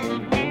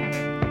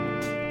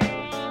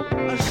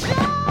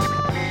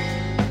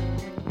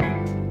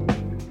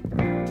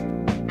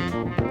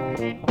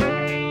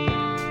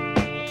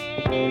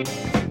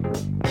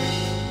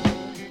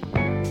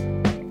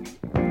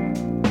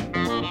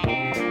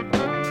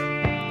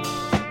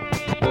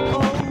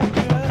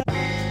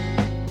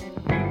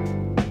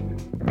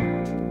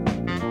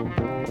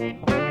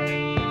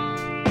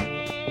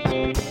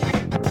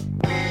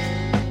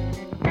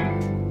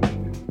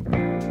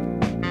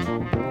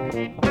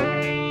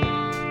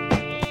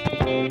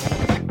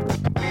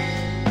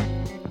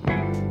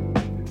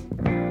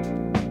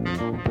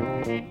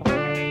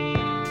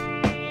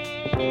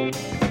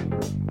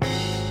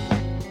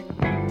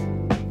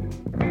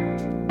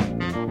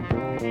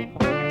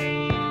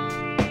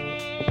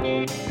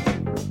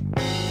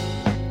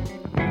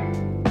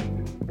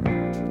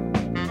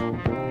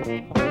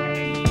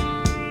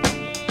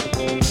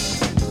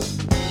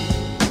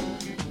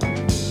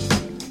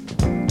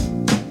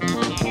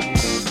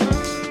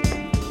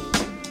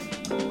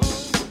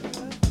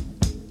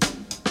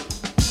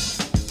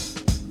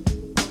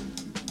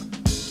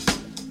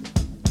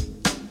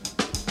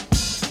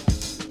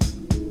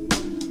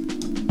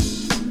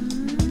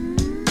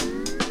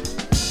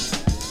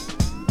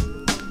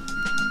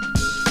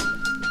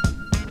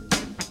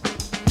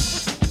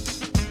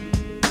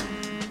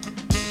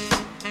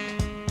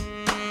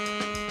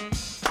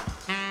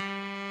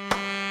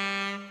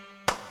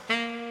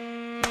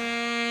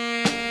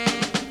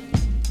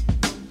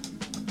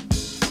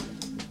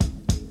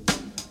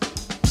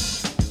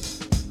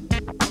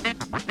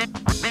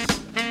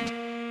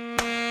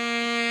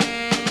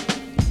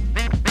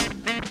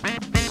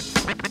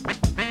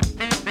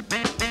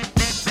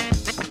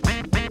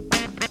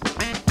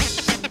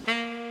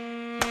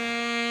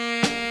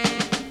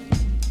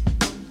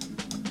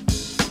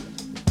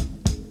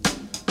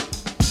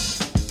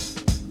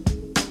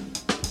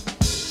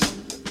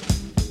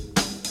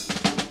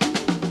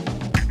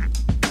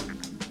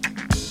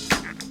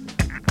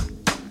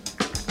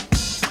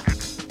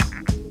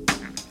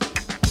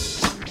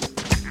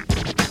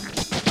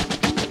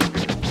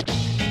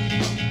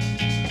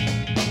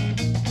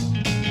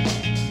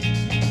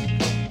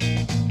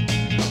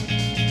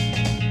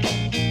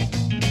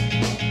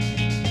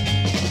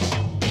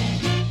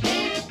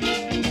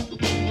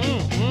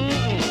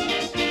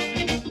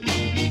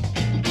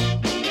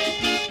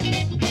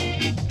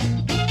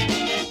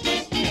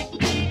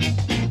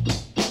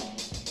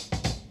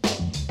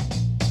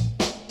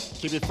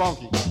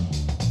 funky.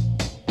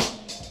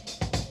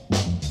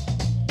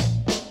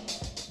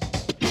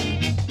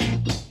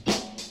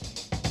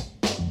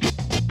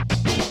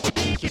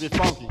 Keep it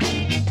funky.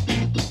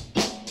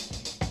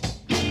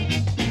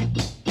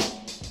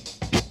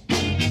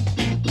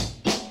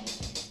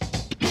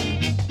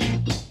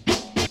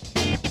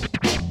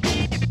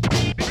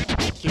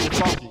 Keep it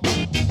funky.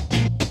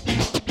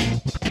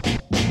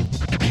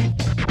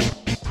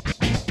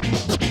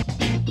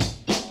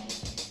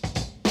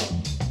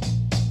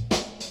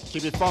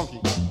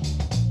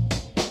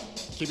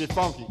 Keep it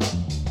funky.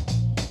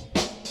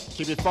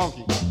 Keep it funky. Keep it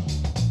funky.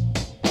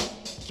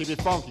 Keep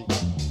it funky.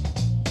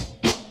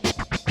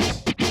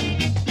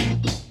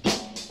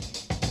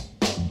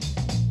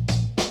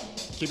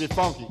 Keep it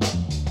funky.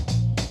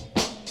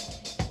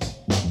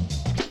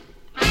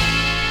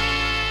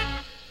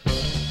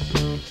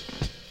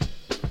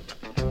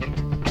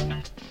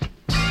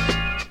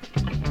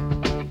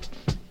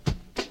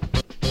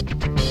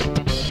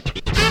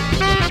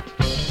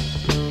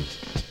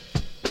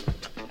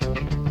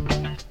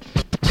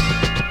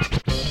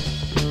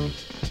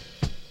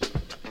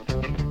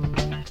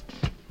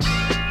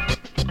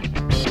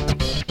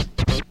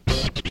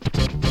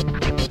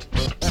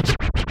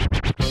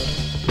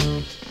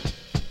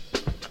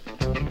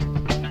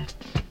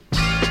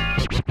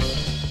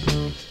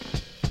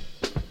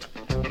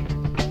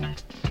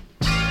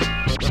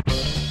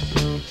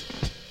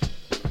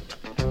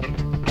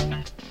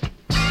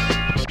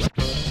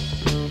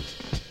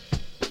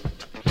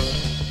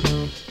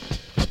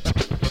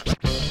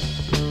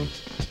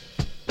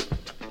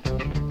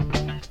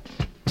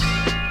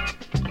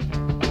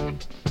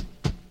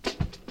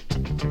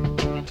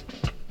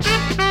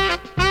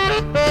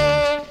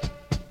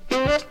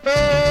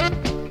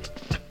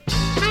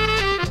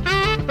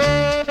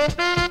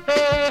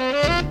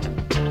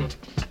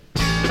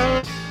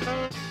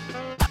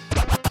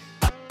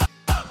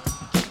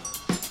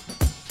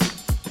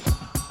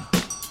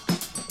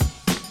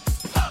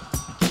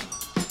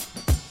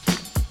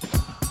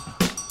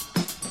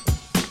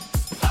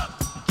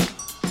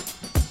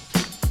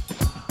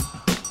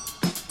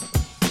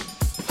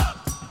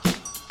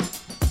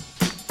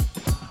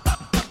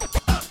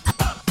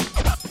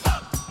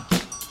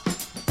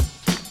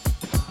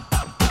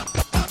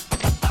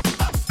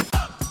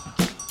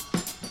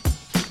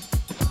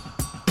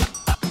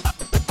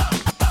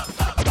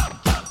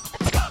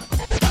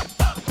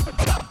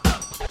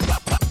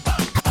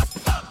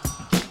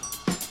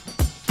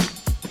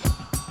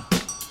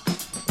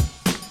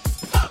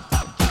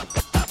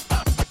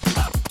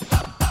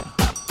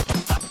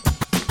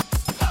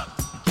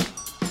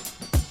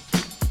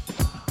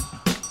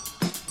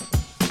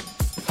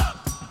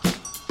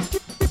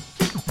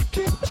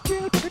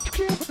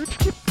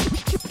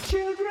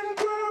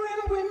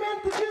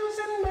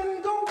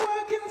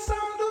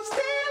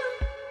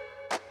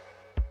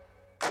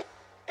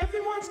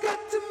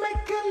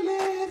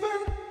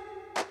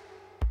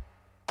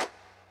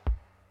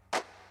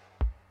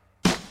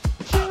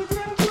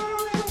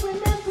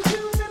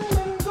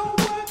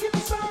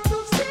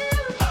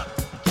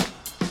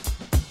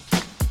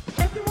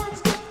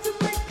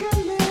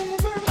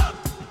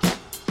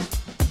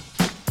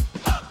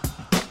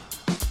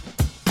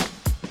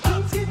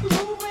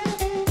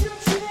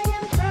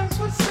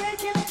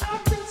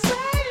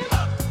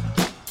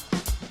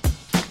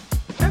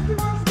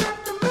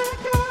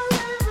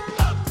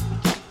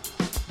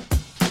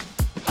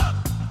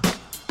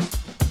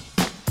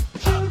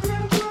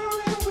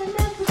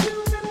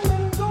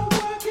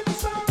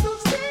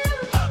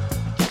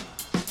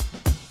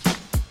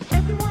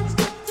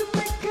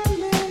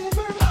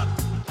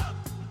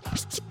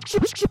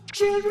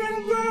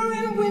 Children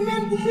growing,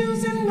 women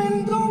producing,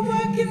 men go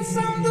working,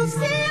 some do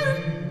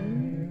stealing.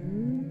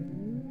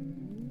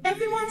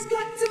 Everyone's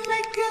got to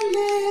make a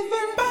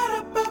living.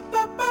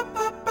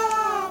 Ba-da-ba-ba-ba-ba-ba.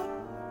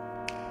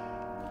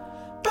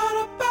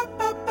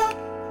 Ba-da-ba-ba-ba.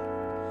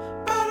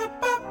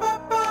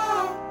 Ba-da-ba-ba-ba.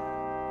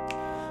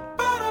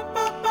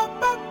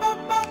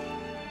 Ba-da-ba-ba-ba-ba.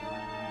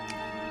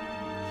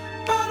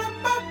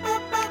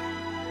 Ba-da-ba-ba-ba.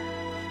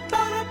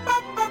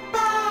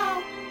 Ba-da-ba-ba-ba.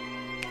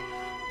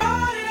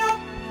 Body up,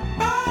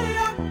 body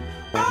up,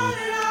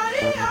 body up,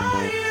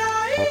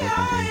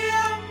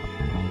 yeah.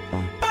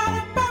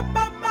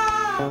 Ba-da-ba-ba-ba.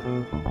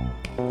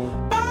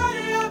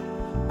 Body up,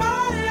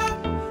 body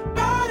up,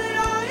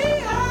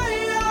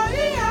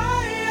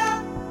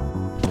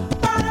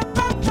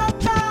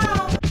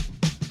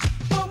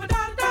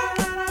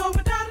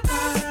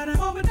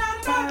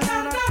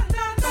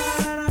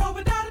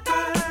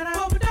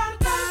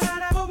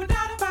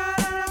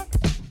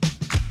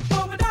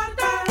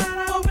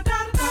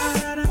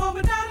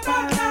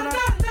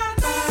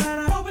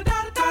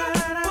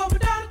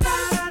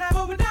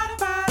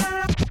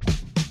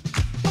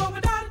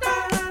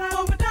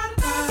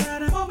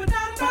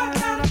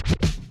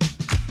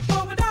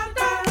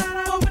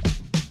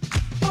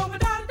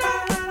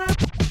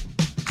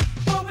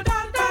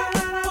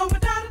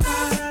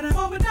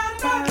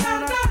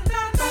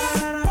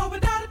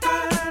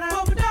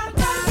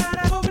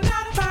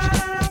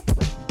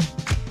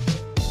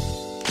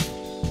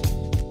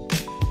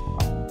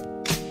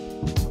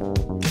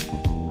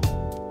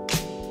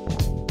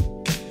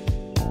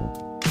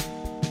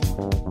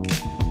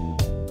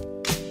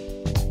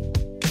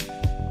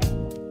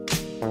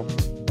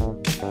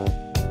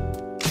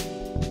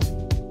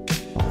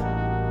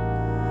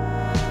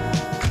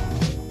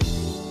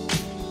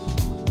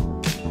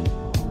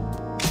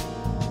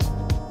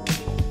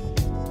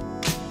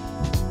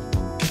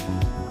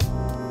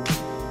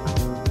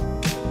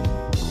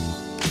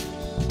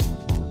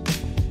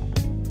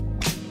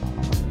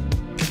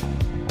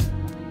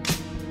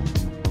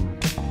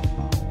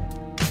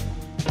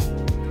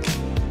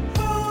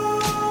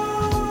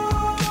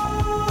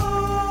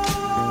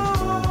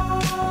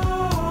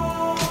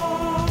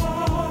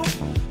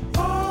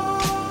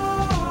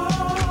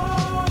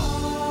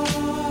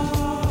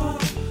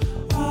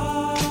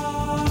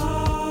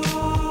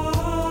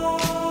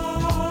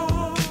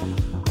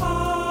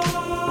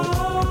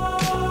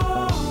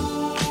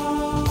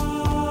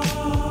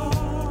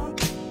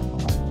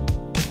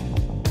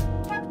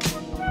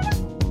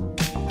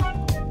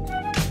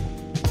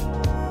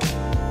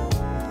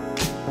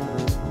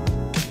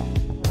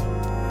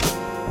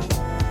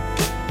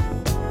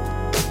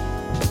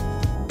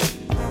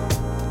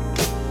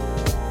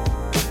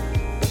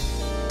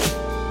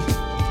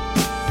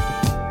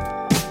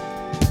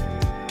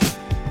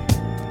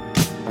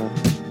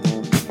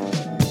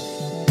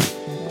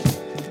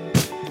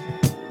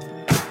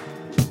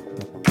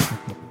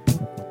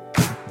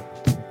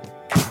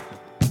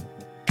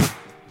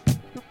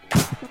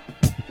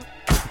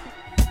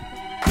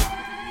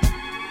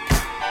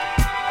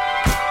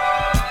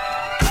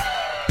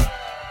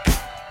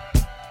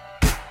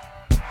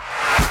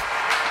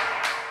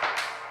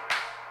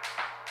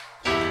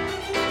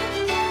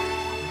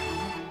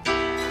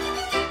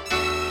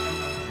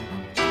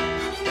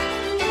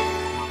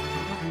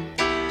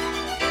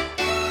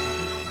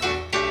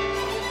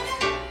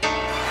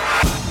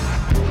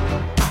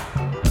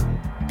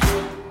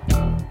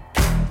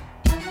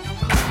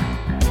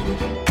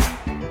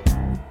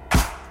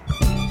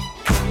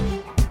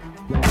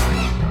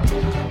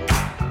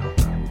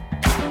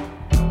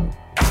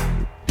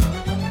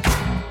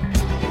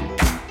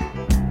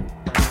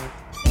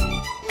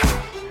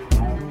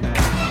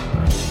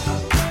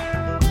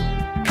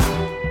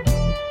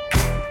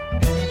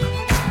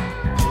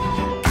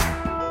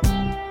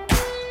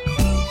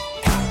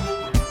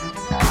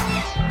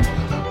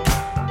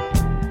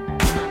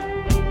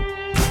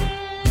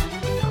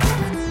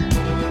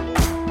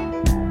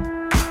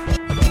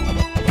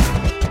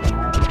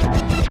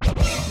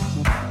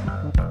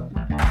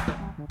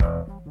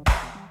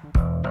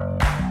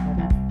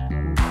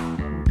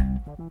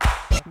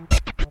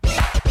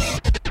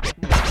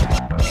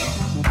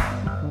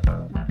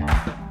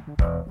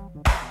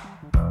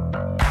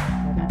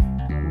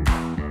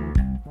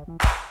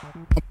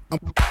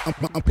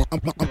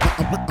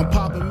 I'm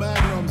popping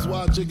magnums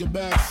while jigging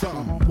back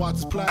some.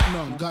 Watch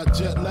platinum, got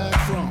jet lag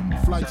from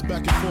flights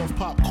back and forth.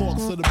 Pop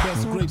corks are the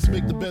best grapes,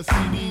 make the best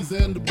CDs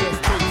and the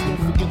best tapes.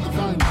 Don't forget the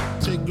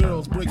vinyl. Take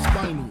girls, break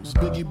spinals.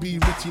 Biggie B,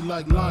 Richie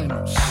like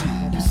Lionel.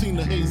 Shit, you seen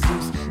the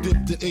Jesus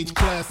dip the H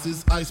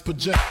classes. Ice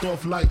project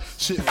off like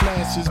shit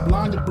flashes.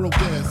 Blinded broke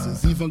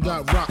asses. Even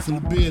got rocks in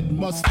the beard and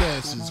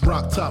mustaches.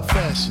 Rock top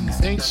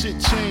fashions. Ain't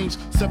shit changed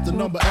except the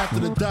number after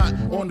the dot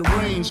on the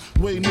range.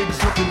 Way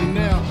niggas look at me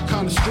now,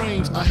 kinda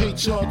strange. I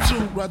hate y'all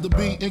too. Rather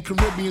be in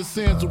Caribbean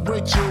sands with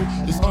Rachel.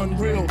 It's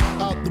unreal.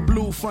 Out the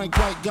blue, Frank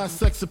White got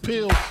sex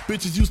appeal.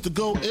 Bitches used to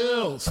go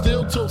ill.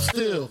 Still toast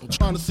still.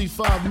 Trying to see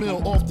 5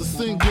 mil off the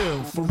single.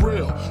 For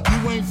real.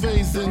 You ain't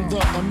phasing the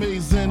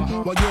amazing.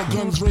 While your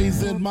gun's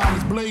raising, mine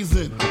is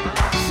blazing.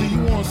 See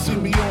you on, see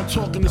me on,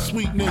 talking to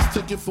sweetness.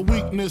 Take it for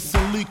weakness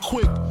and leak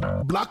quick.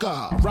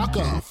 Blocker,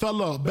 rocker,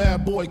 fella,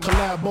 bad boy,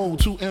 collabo.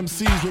 2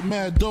 MCs with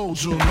mad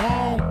doge, you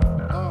know?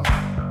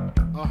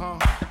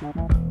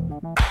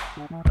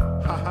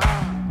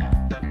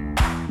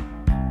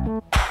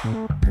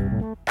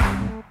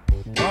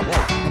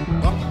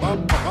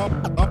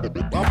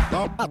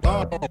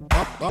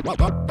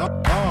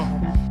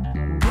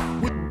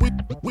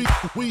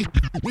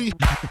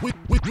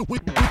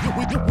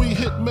 We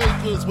hit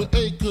makers with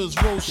acres,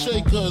 roll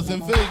shakers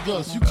in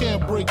Vegas. You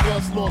can't break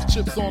us, lost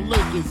chips on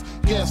Lakers,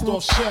 gassed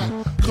off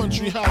Shaq.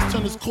 Country house,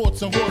 tennis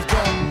courts and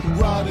horseback.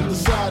 Ride in the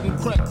side and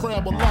crack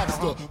crab or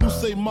lobster. Who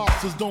say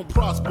mobsters don't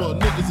prosper?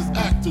 Niggas is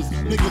actors,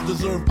 niggas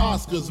deserve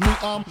Oscars. Me,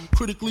 I'm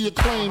critically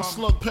acclaimed,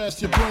 slug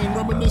past your brain.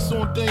 Reminisce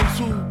on dames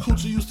who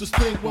coochie used to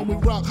stink when we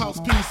rock house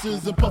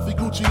pieces and puffy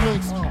Gucci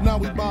links. Now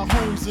we buy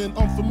homes in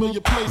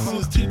unfamiliar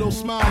places. Tito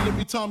smile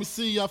every time we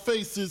see our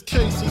faces.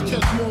 Cases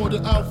catch more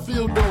than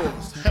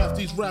outfielders. Half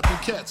these rapping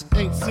cats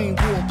ain't seen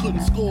war,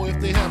 couldn't score if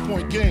they had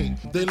point game.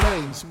 They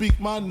lame, speak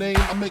my name,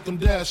 I make them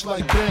dash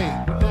like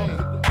Dame.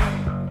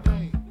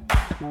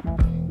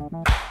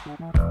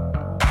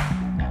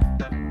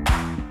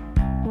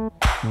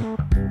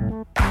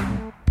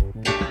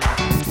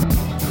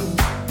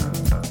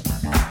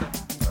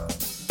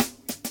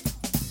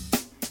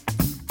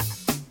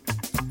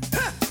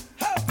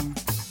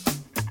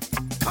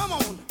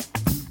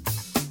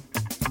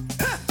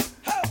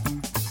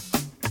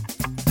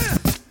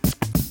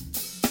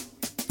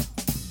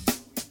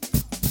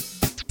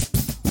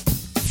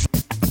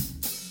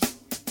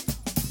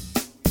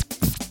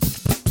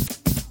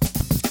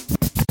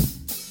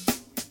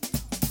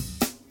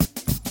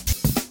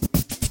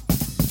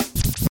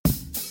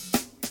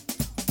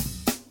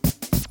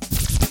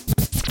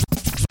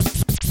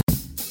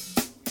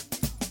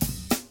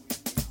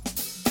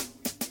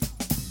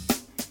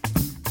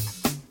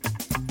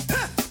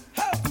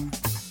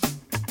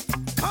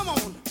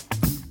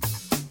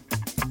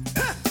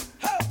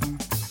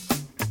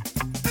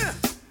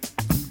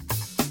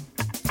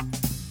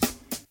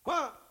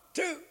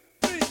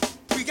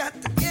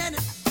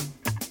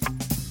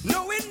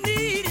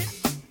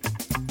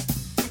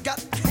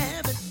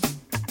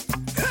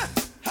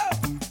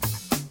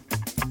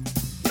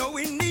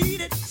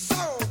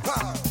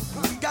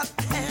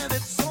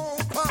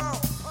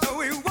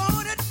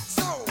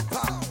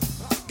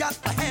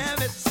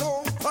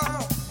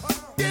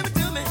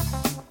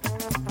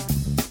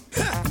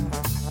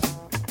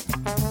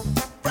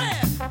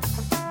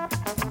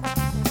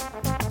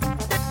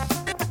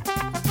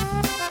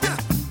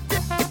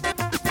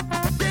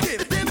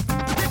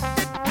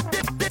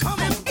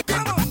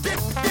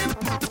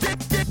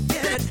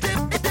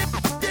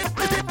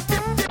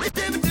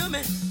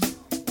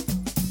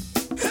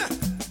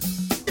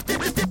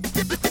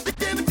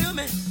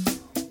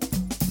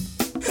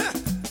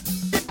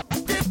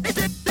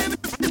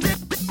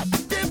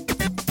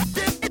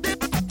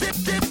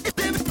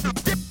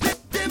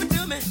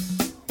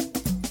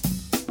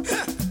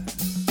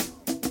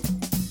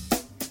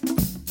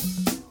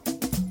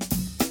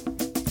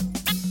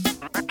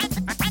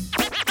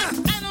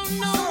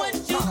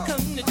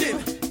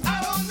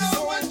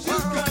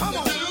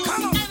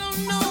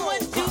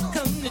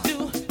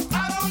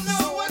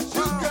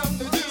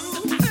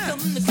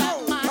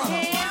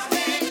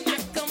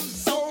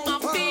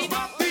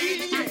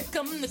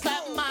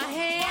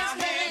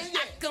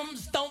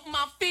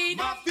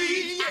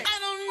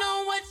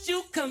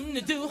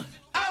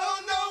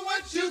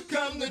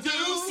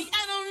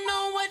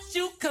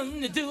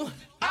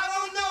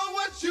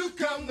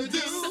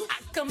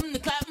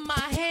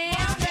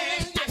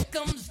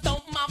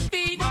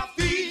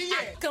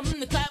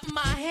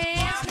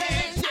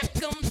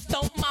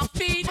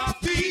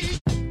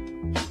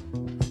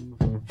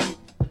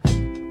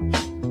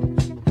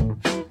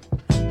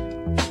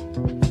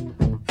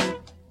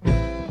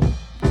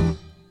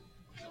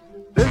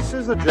 This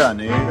is a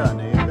journey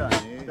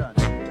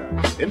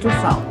into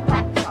sound.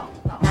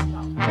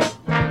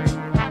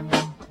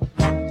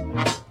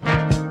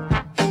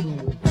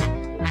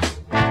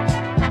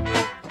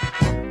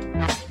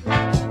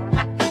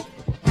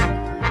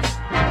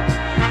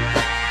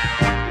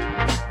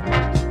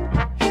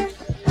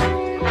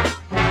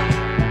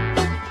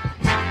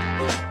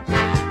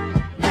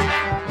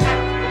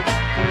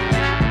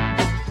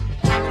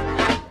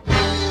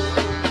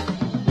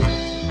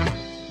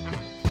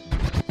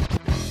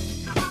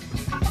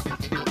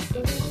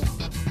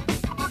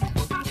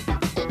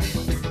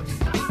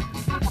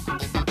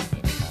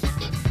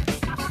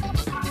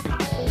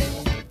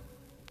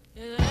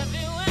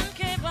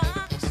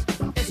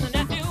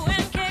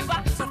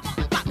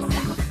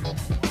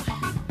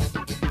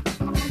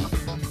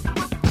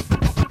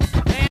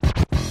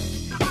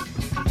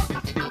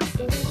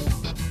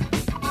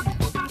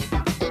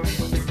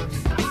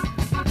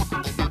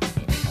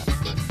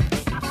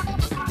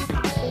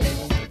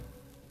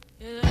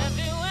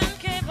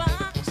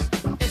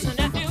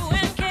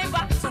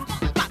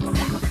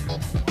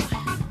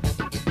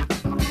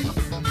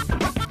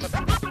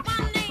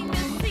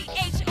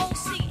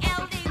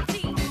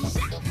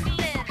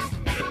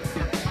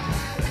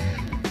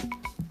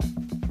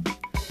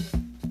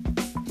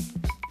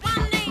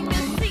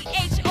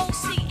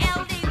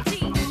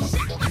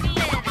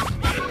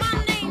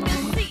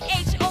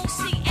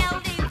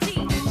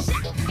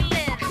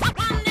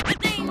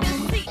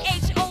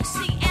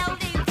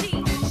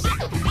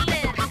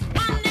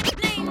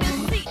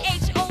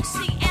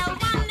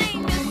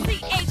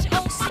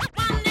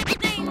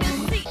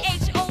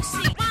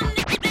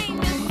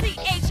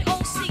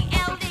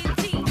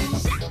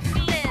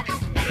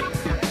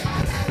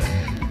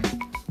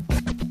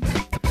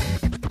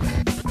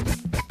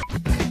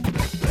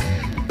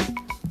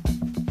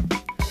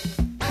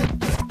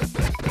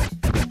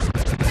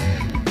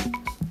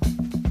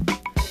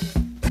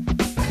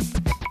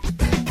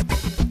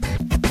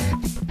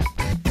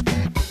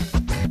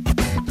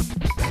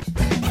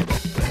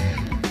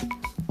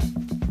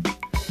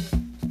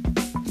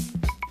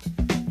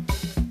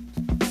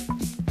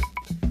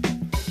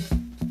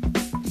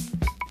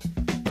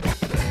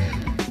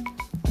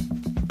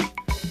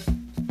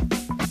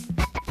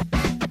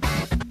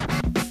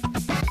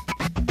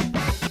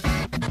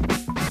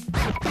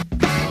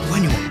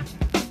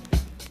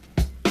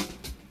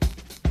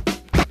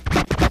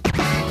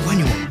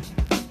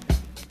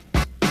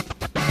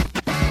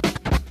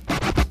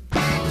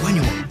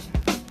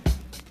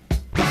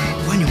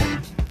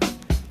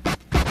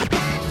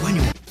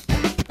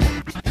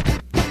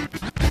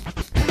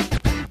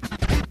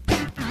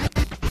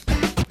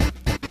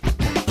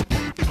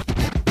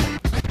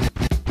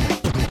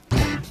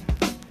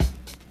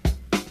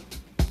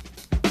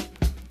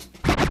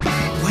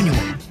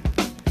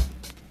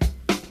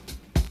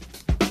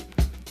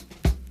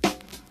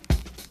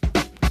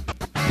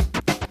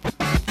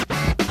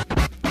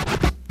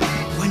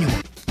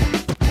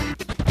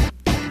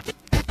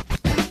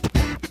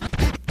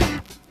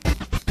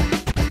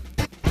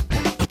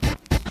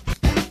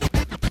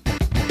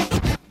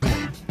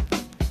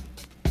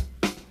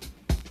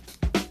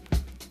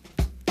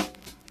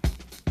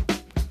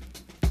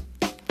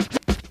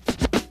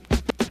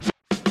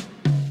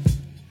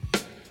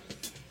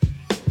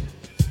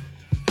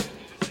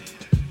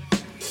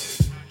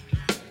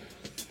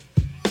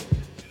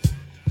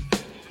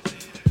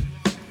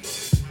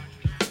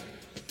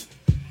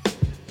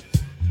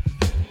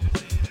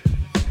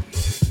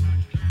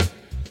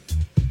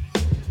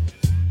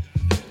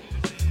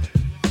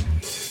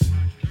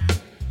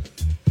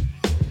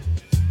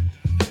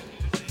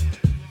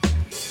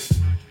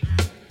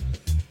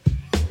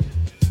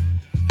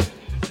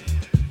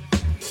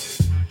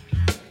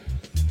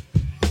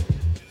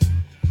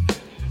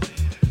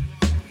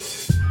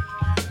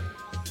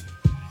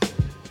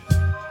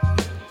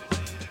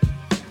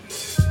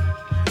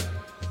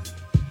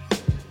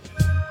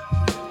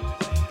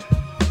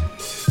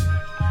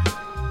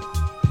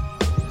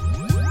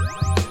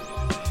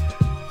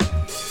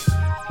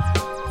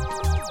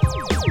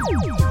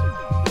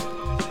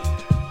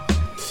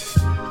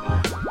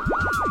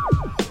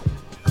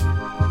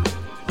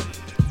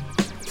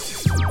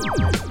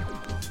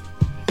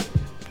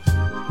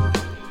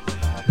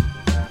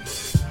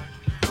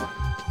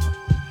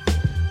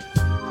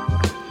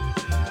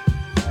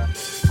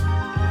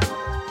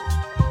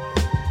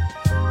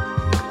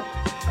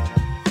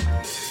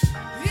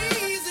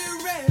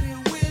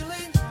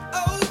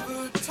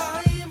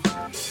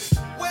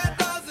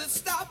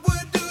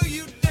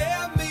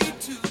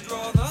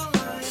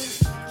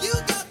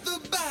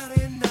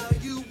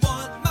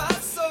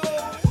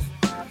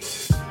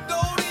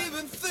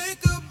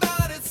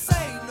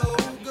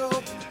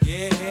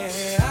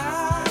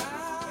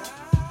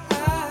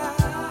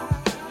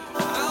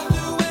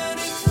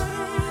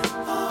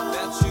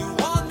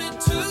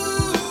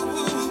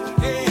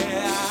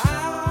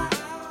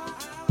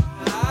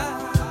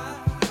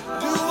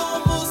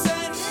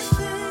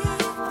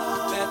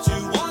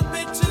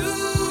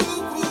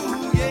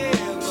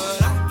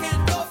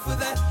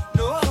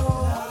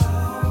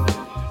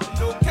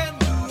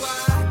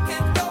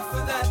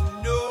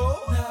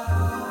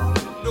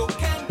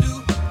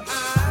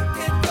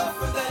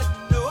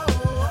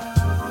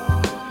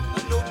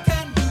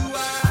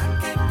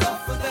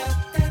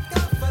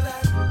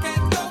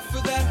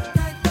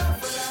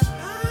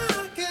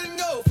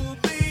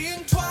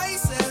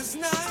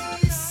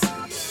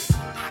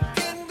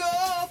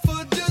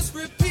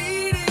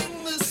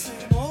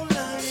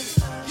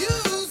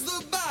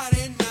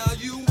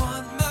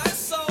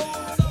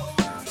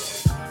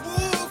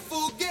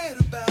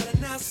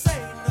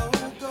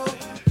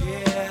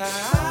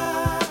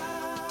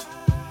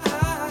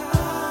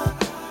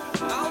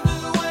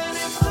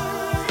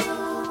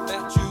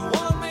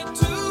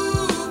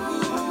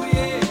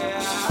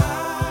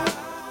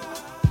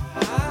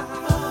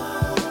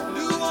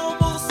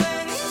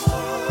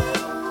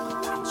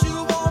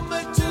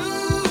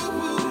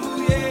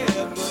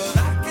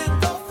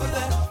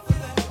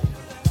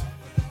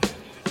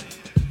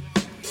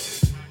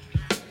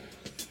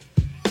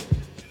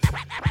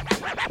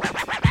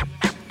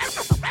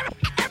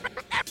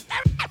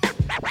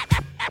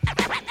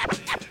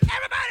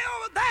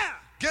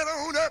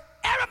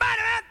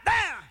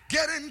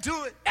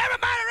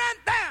 Everybody run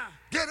down.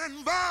 Get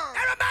involved.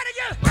 Everybody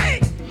just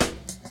wait.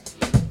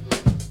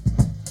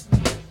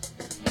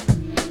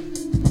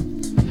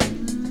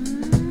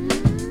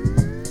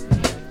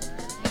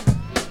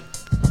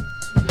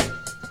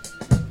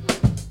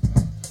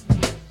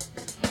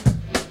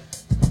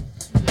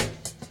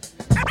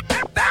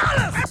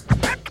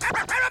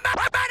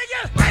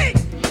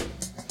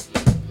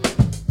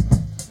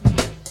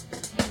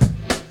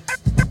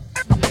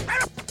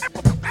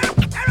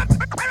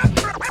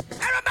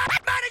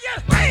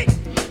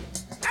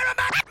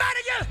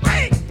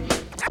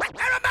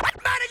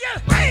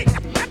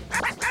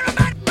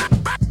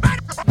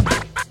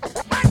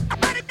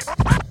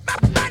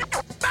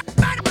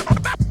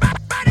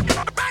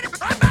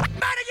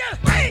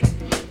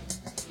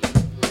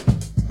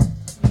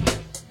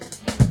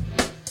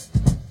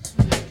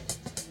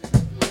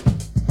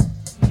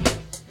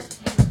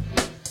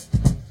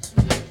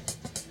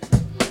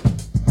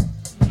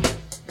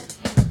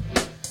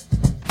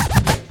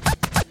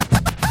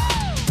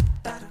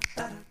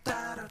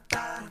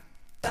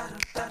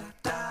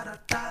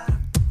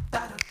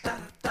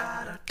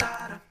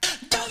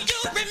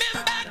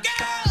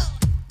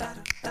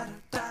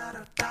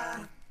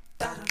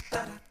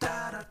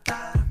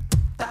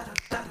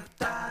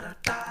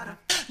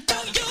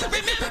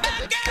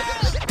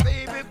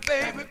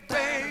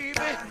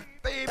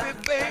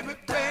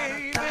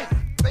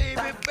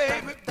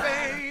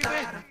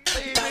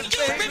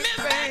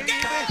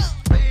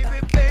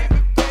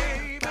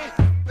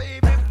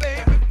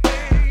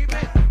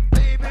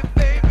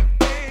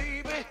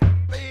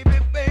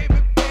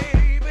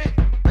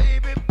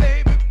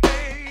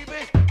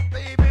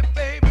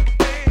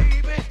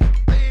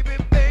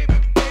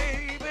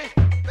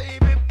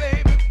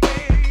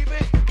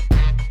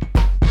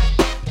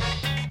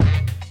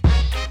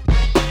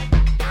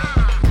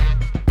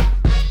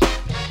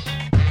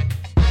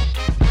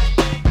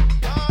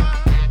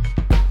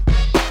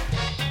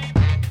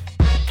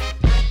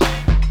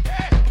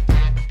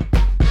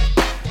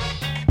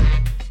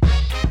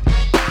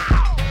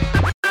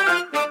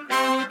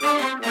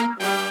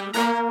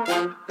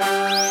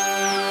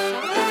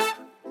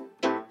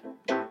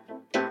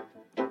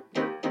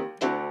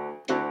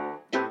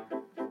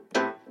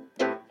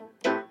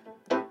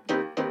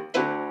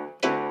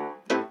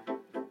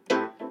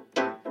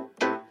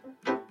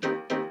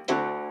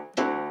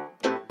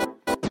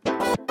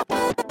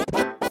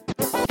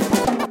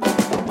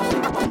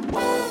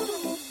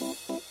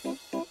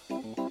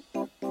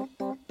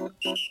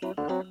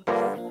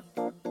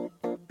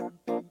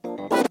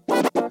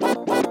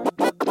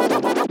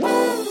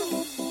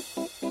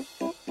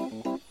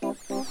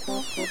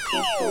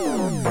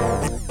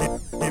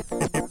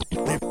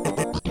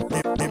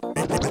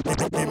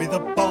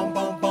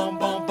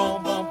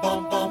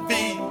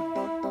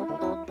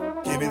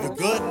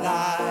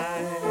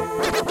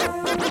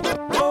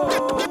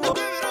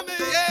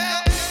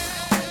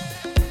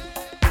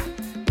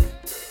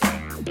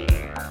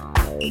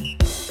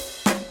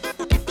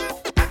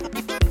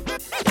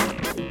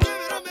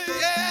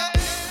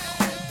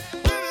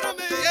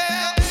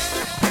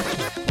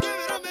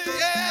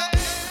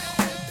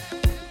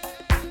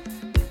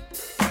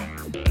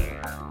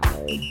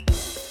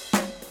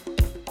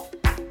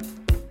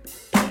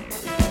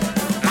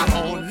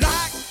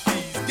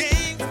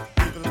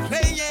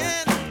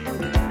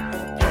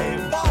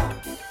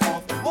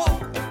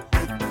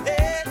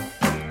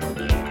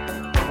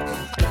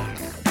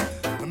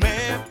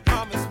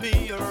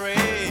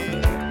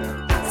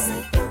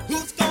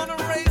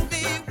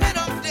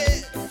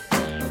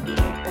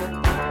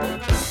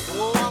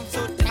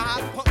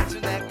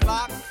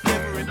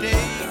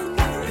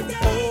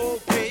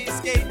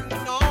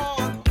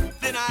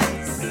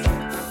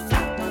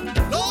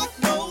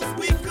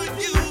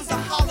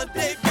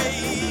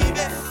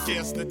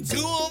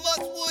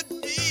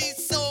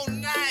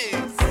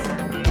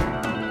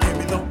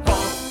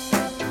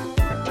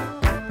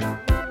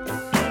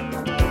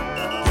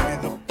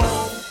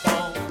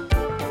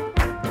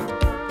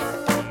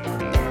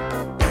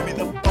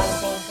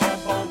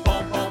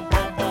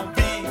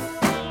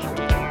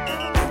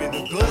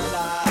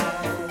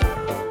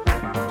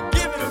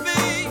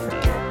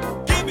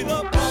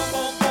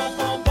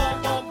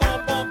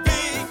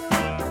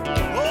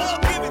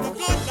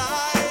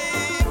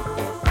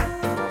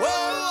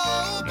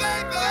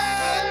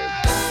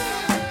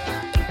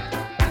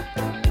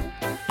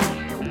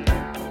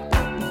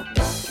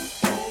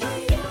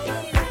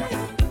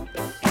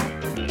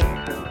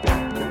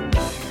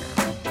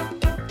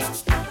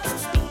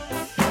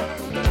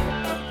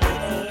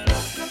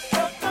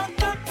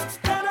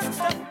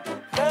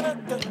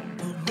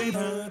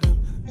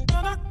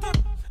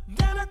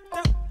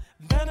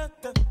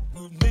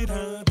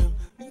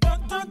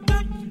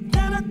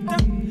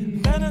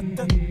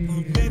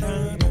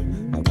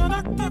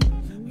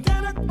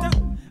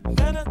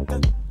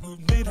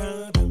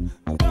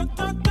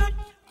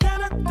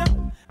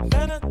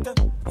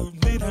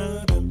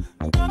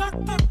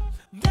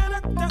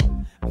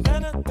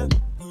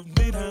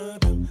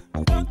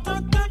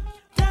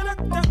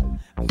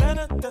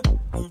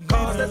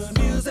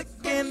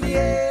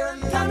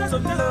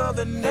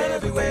 loving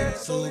everywhere.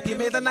 So give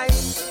me the night.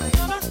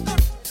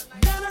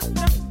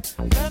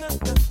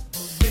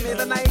 Give me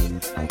the night.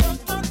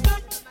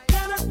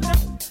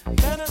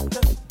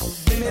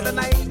 Give me the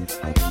night.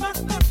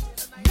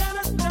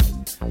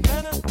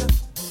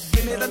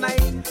 Give me the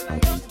night.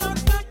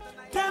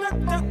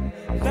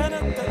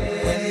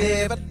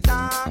 Whenever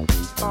dark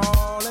is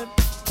falling,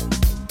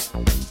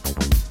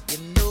 you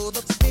know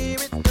the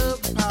spirit of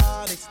the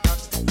party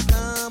starts to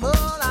come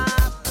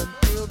alive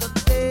until the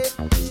day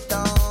is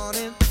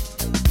dawning.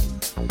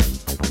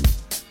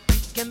 We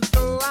can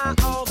throw out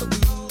all the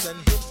blues and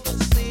hit the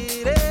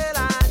city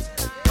lights,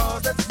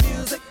 'cause there's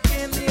music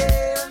in the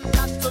air and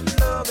lots of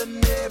loving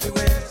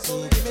everywhere. So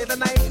give me the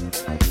night.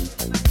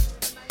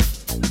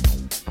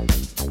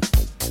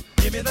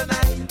 Give me the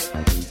night.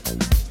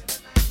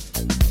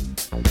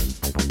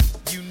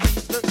 You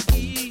need the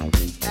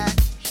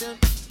action,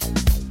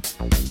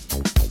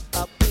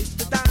 a place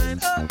to dine,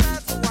 a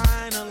glass of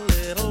wine, a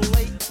little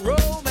late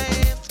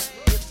romance.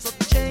 It's a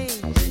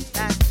change in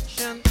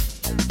action.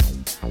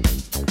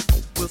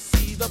 We'll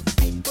see the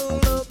people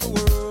of the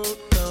world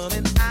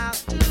coming out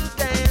to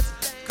dance,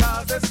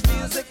 'cause there's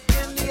music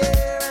in the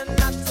air and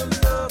lots of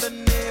loving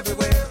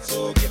everywhere. So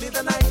give me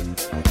the night.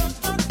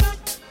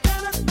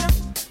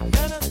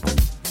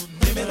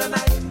 Give me the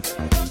night.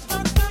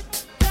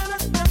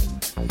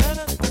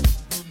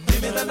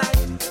 Give me the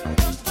night.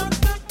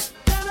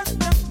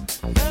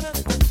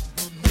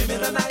 Give me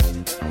the night.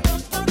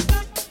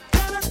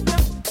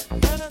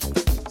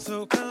 So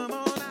come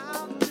on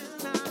out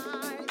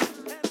tonight,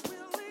 and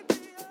we'll leave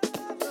the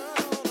other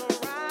on a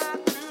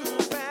ride to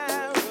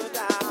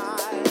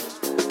paradise.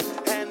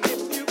 And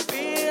if you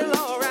feel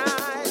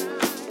alright,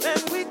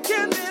 then we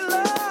can be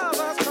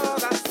lovers,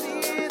 'cause I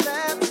see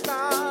that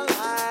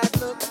starlight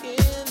look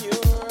in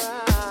your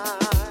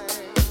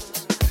eyes.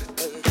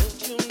 But don't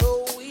you know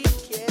we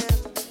can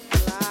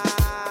fly?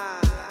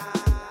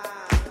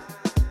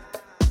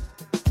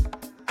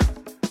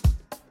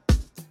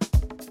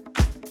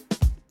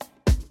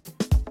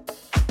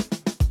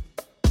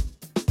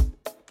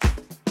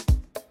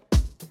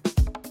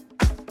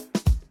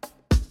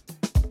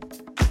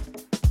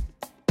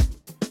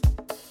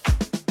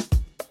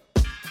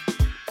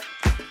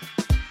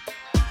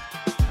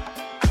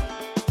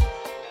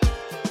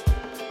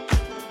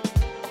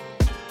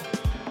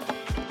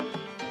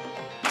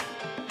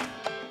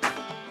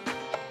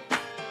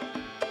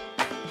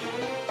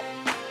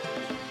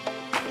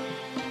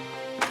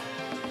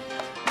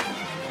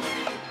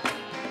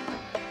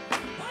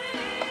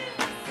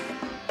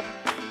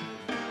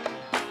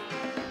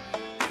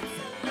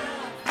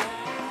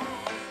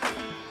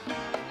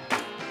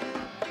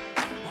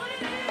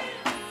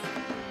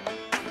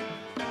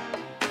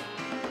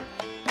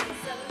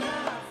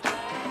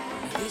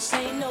 This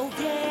ain't no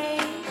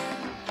game.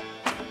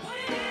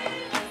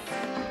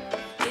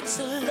 It's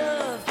a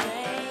love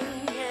thing.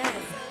 Yeah.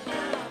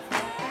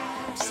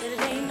 Said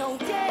it ain't no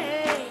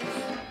game.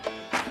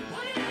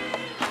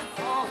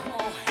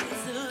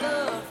 It's a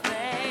love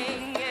thing.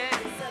 Yeah.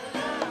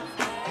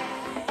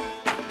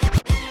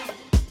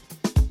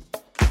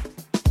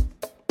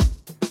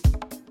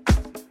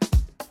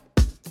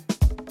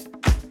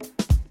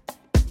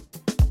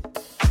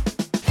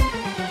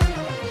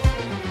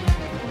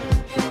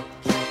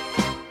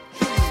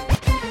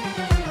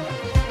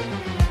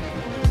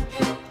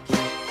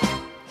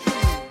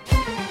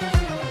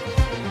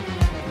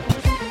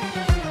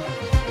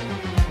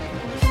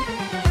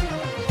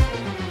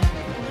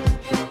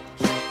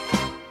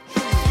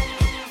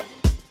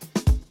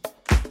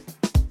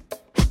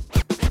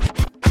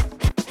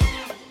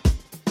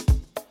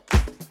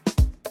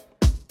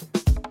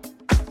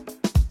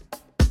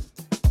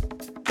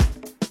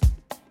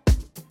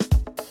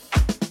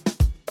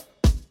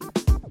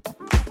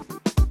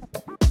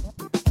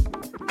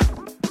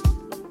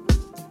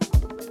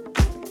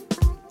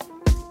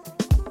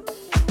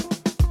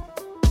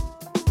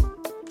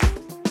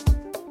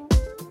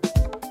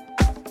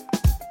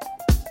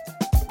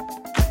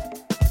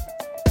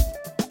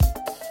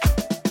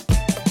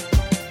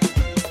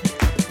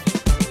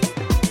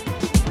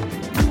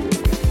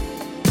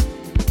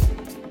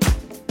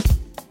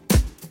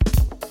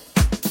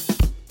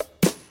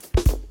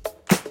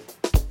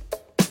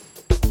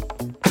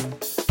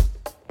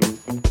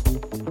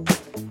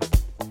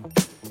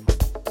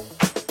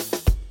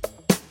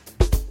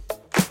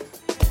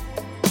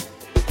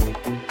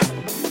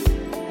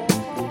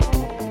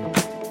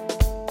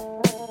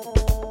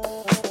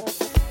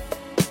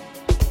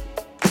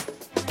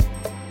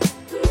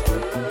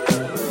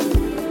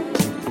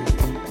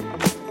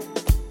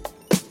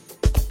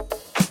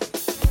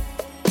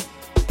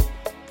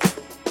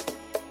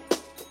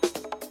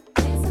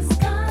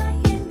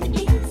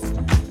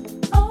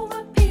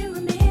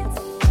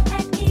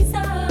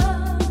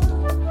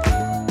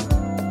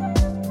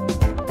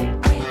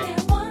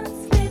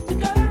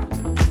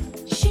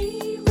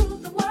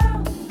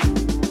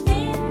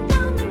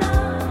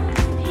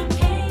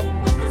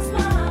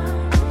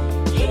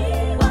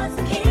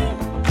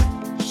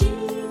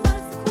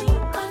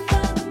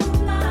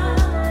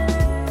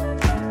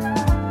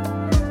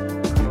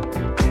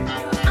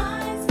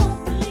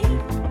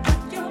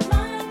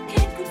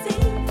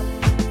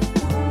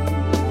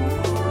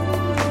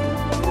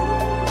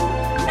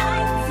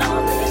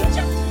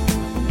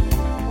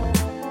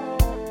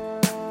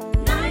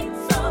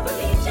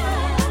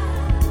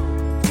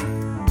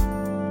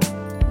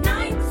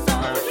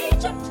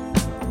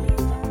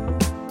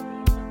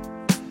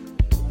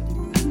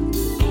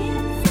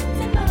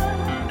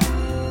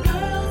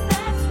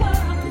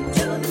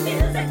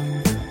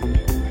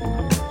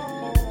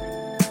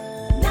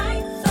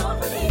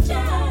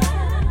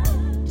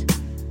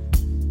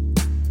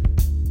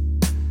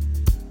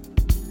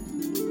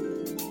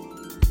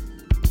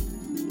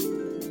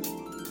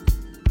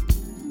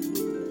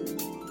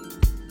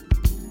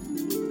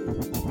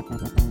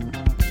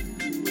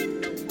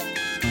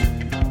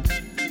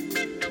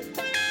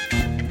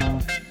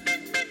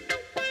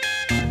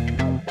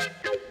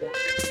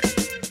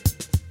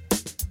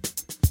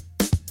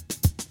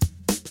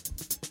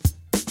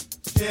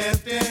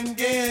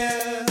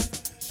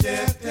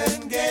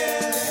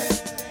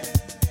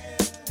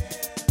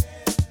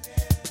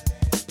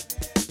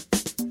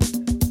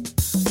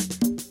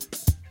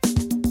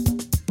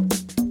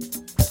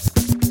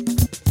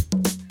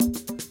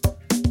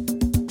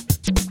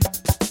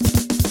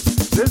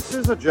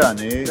 is a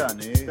journey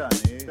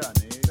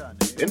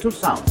into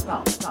sound.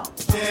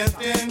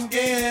 Shifting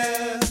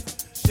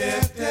gears,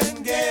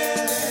 shifting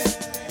gears.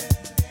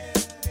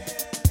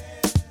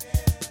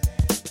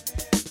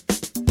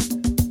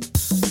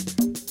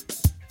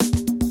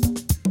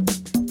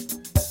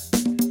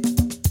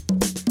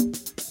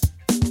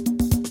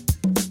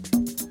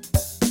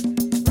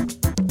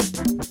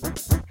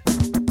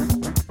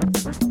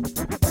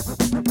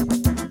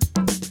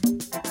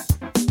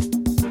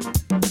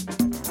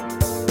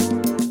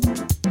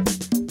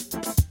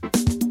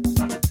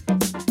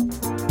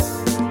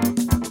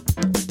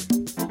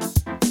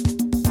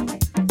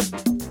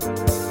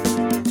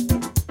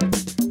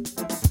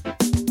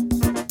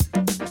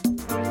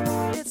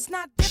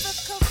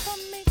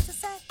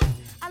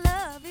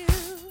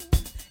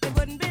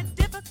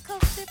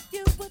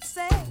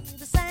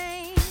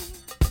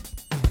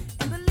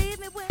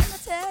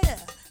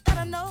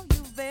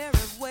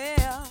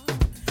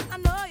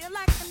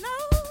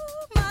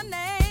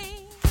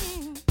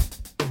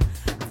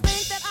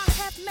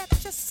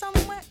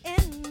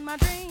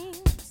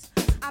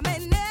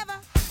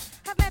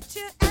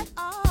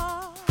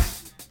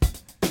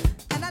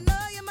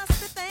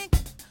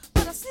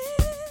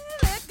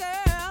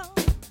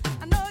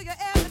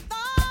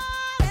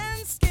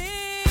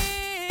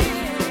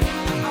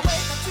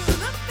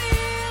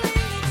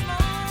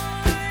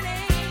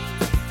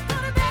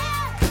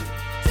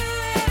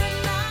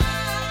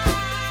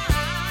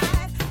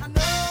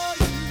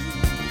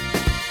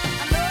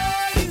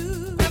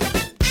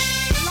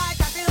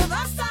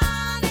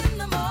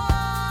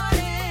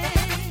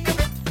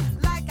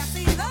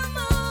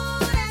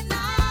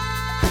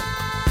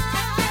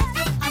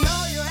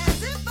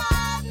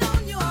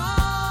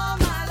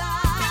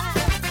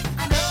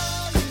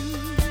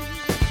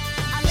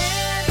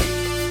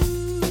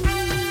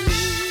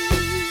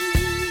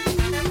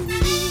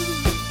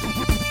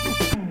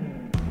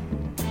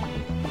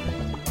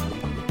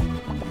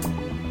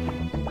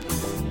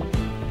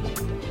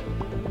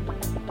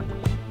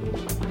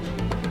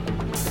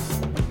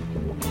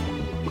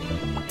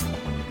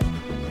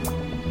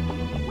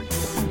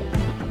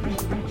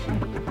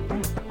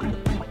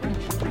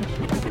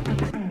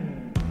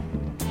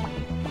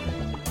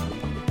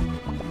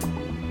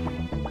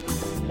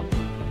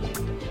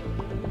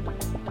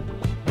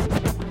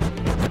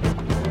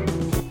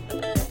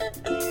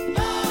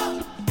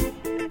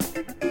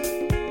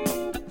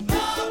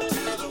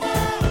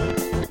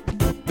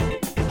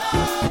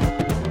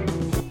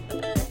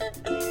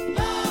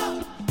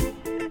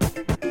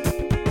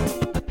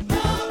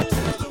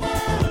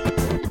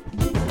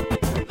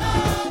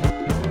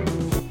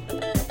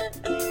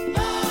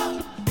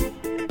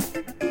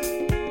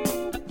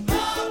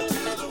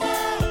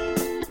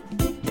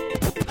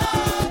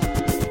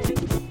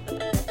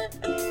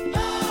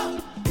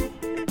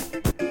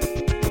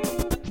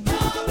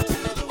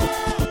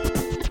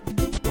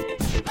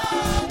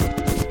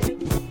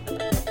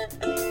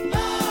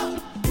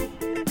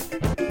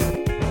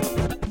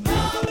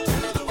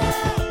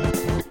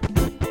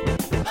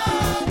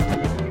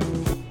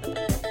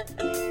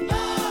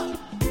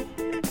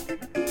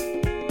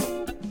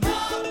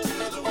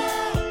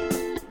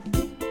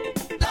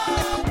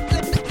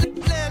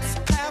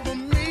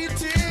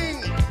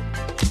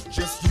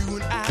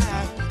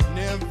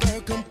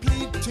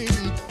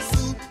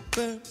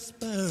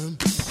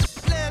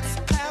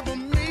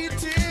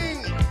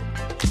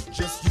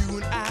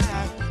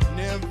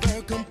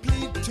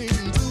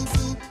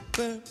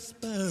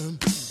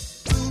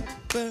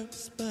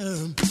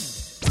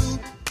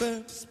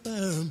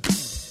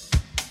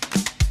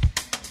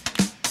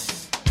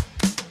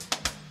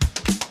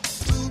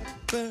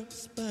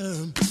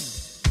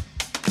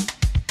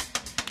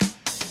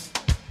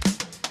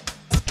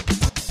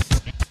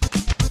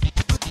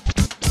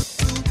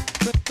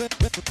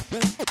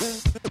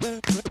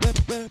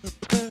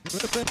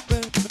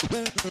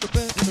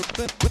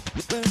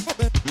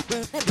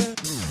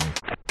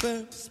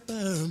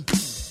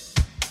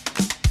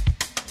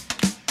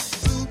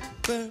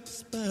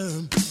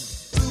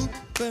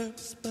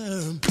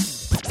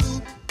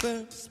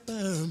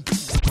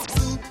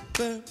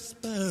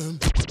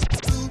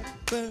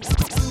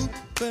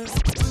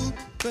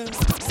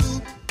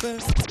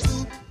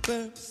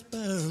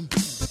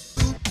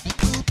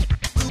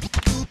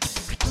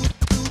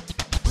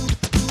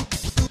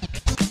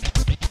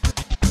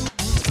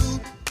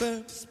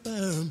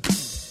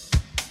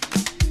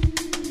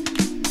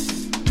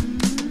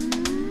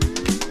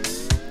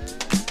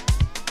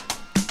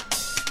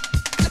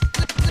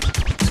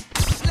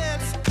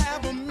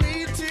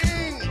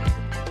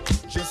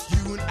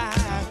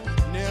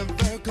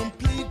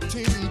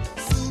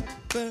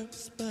 Super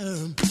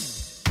sperm.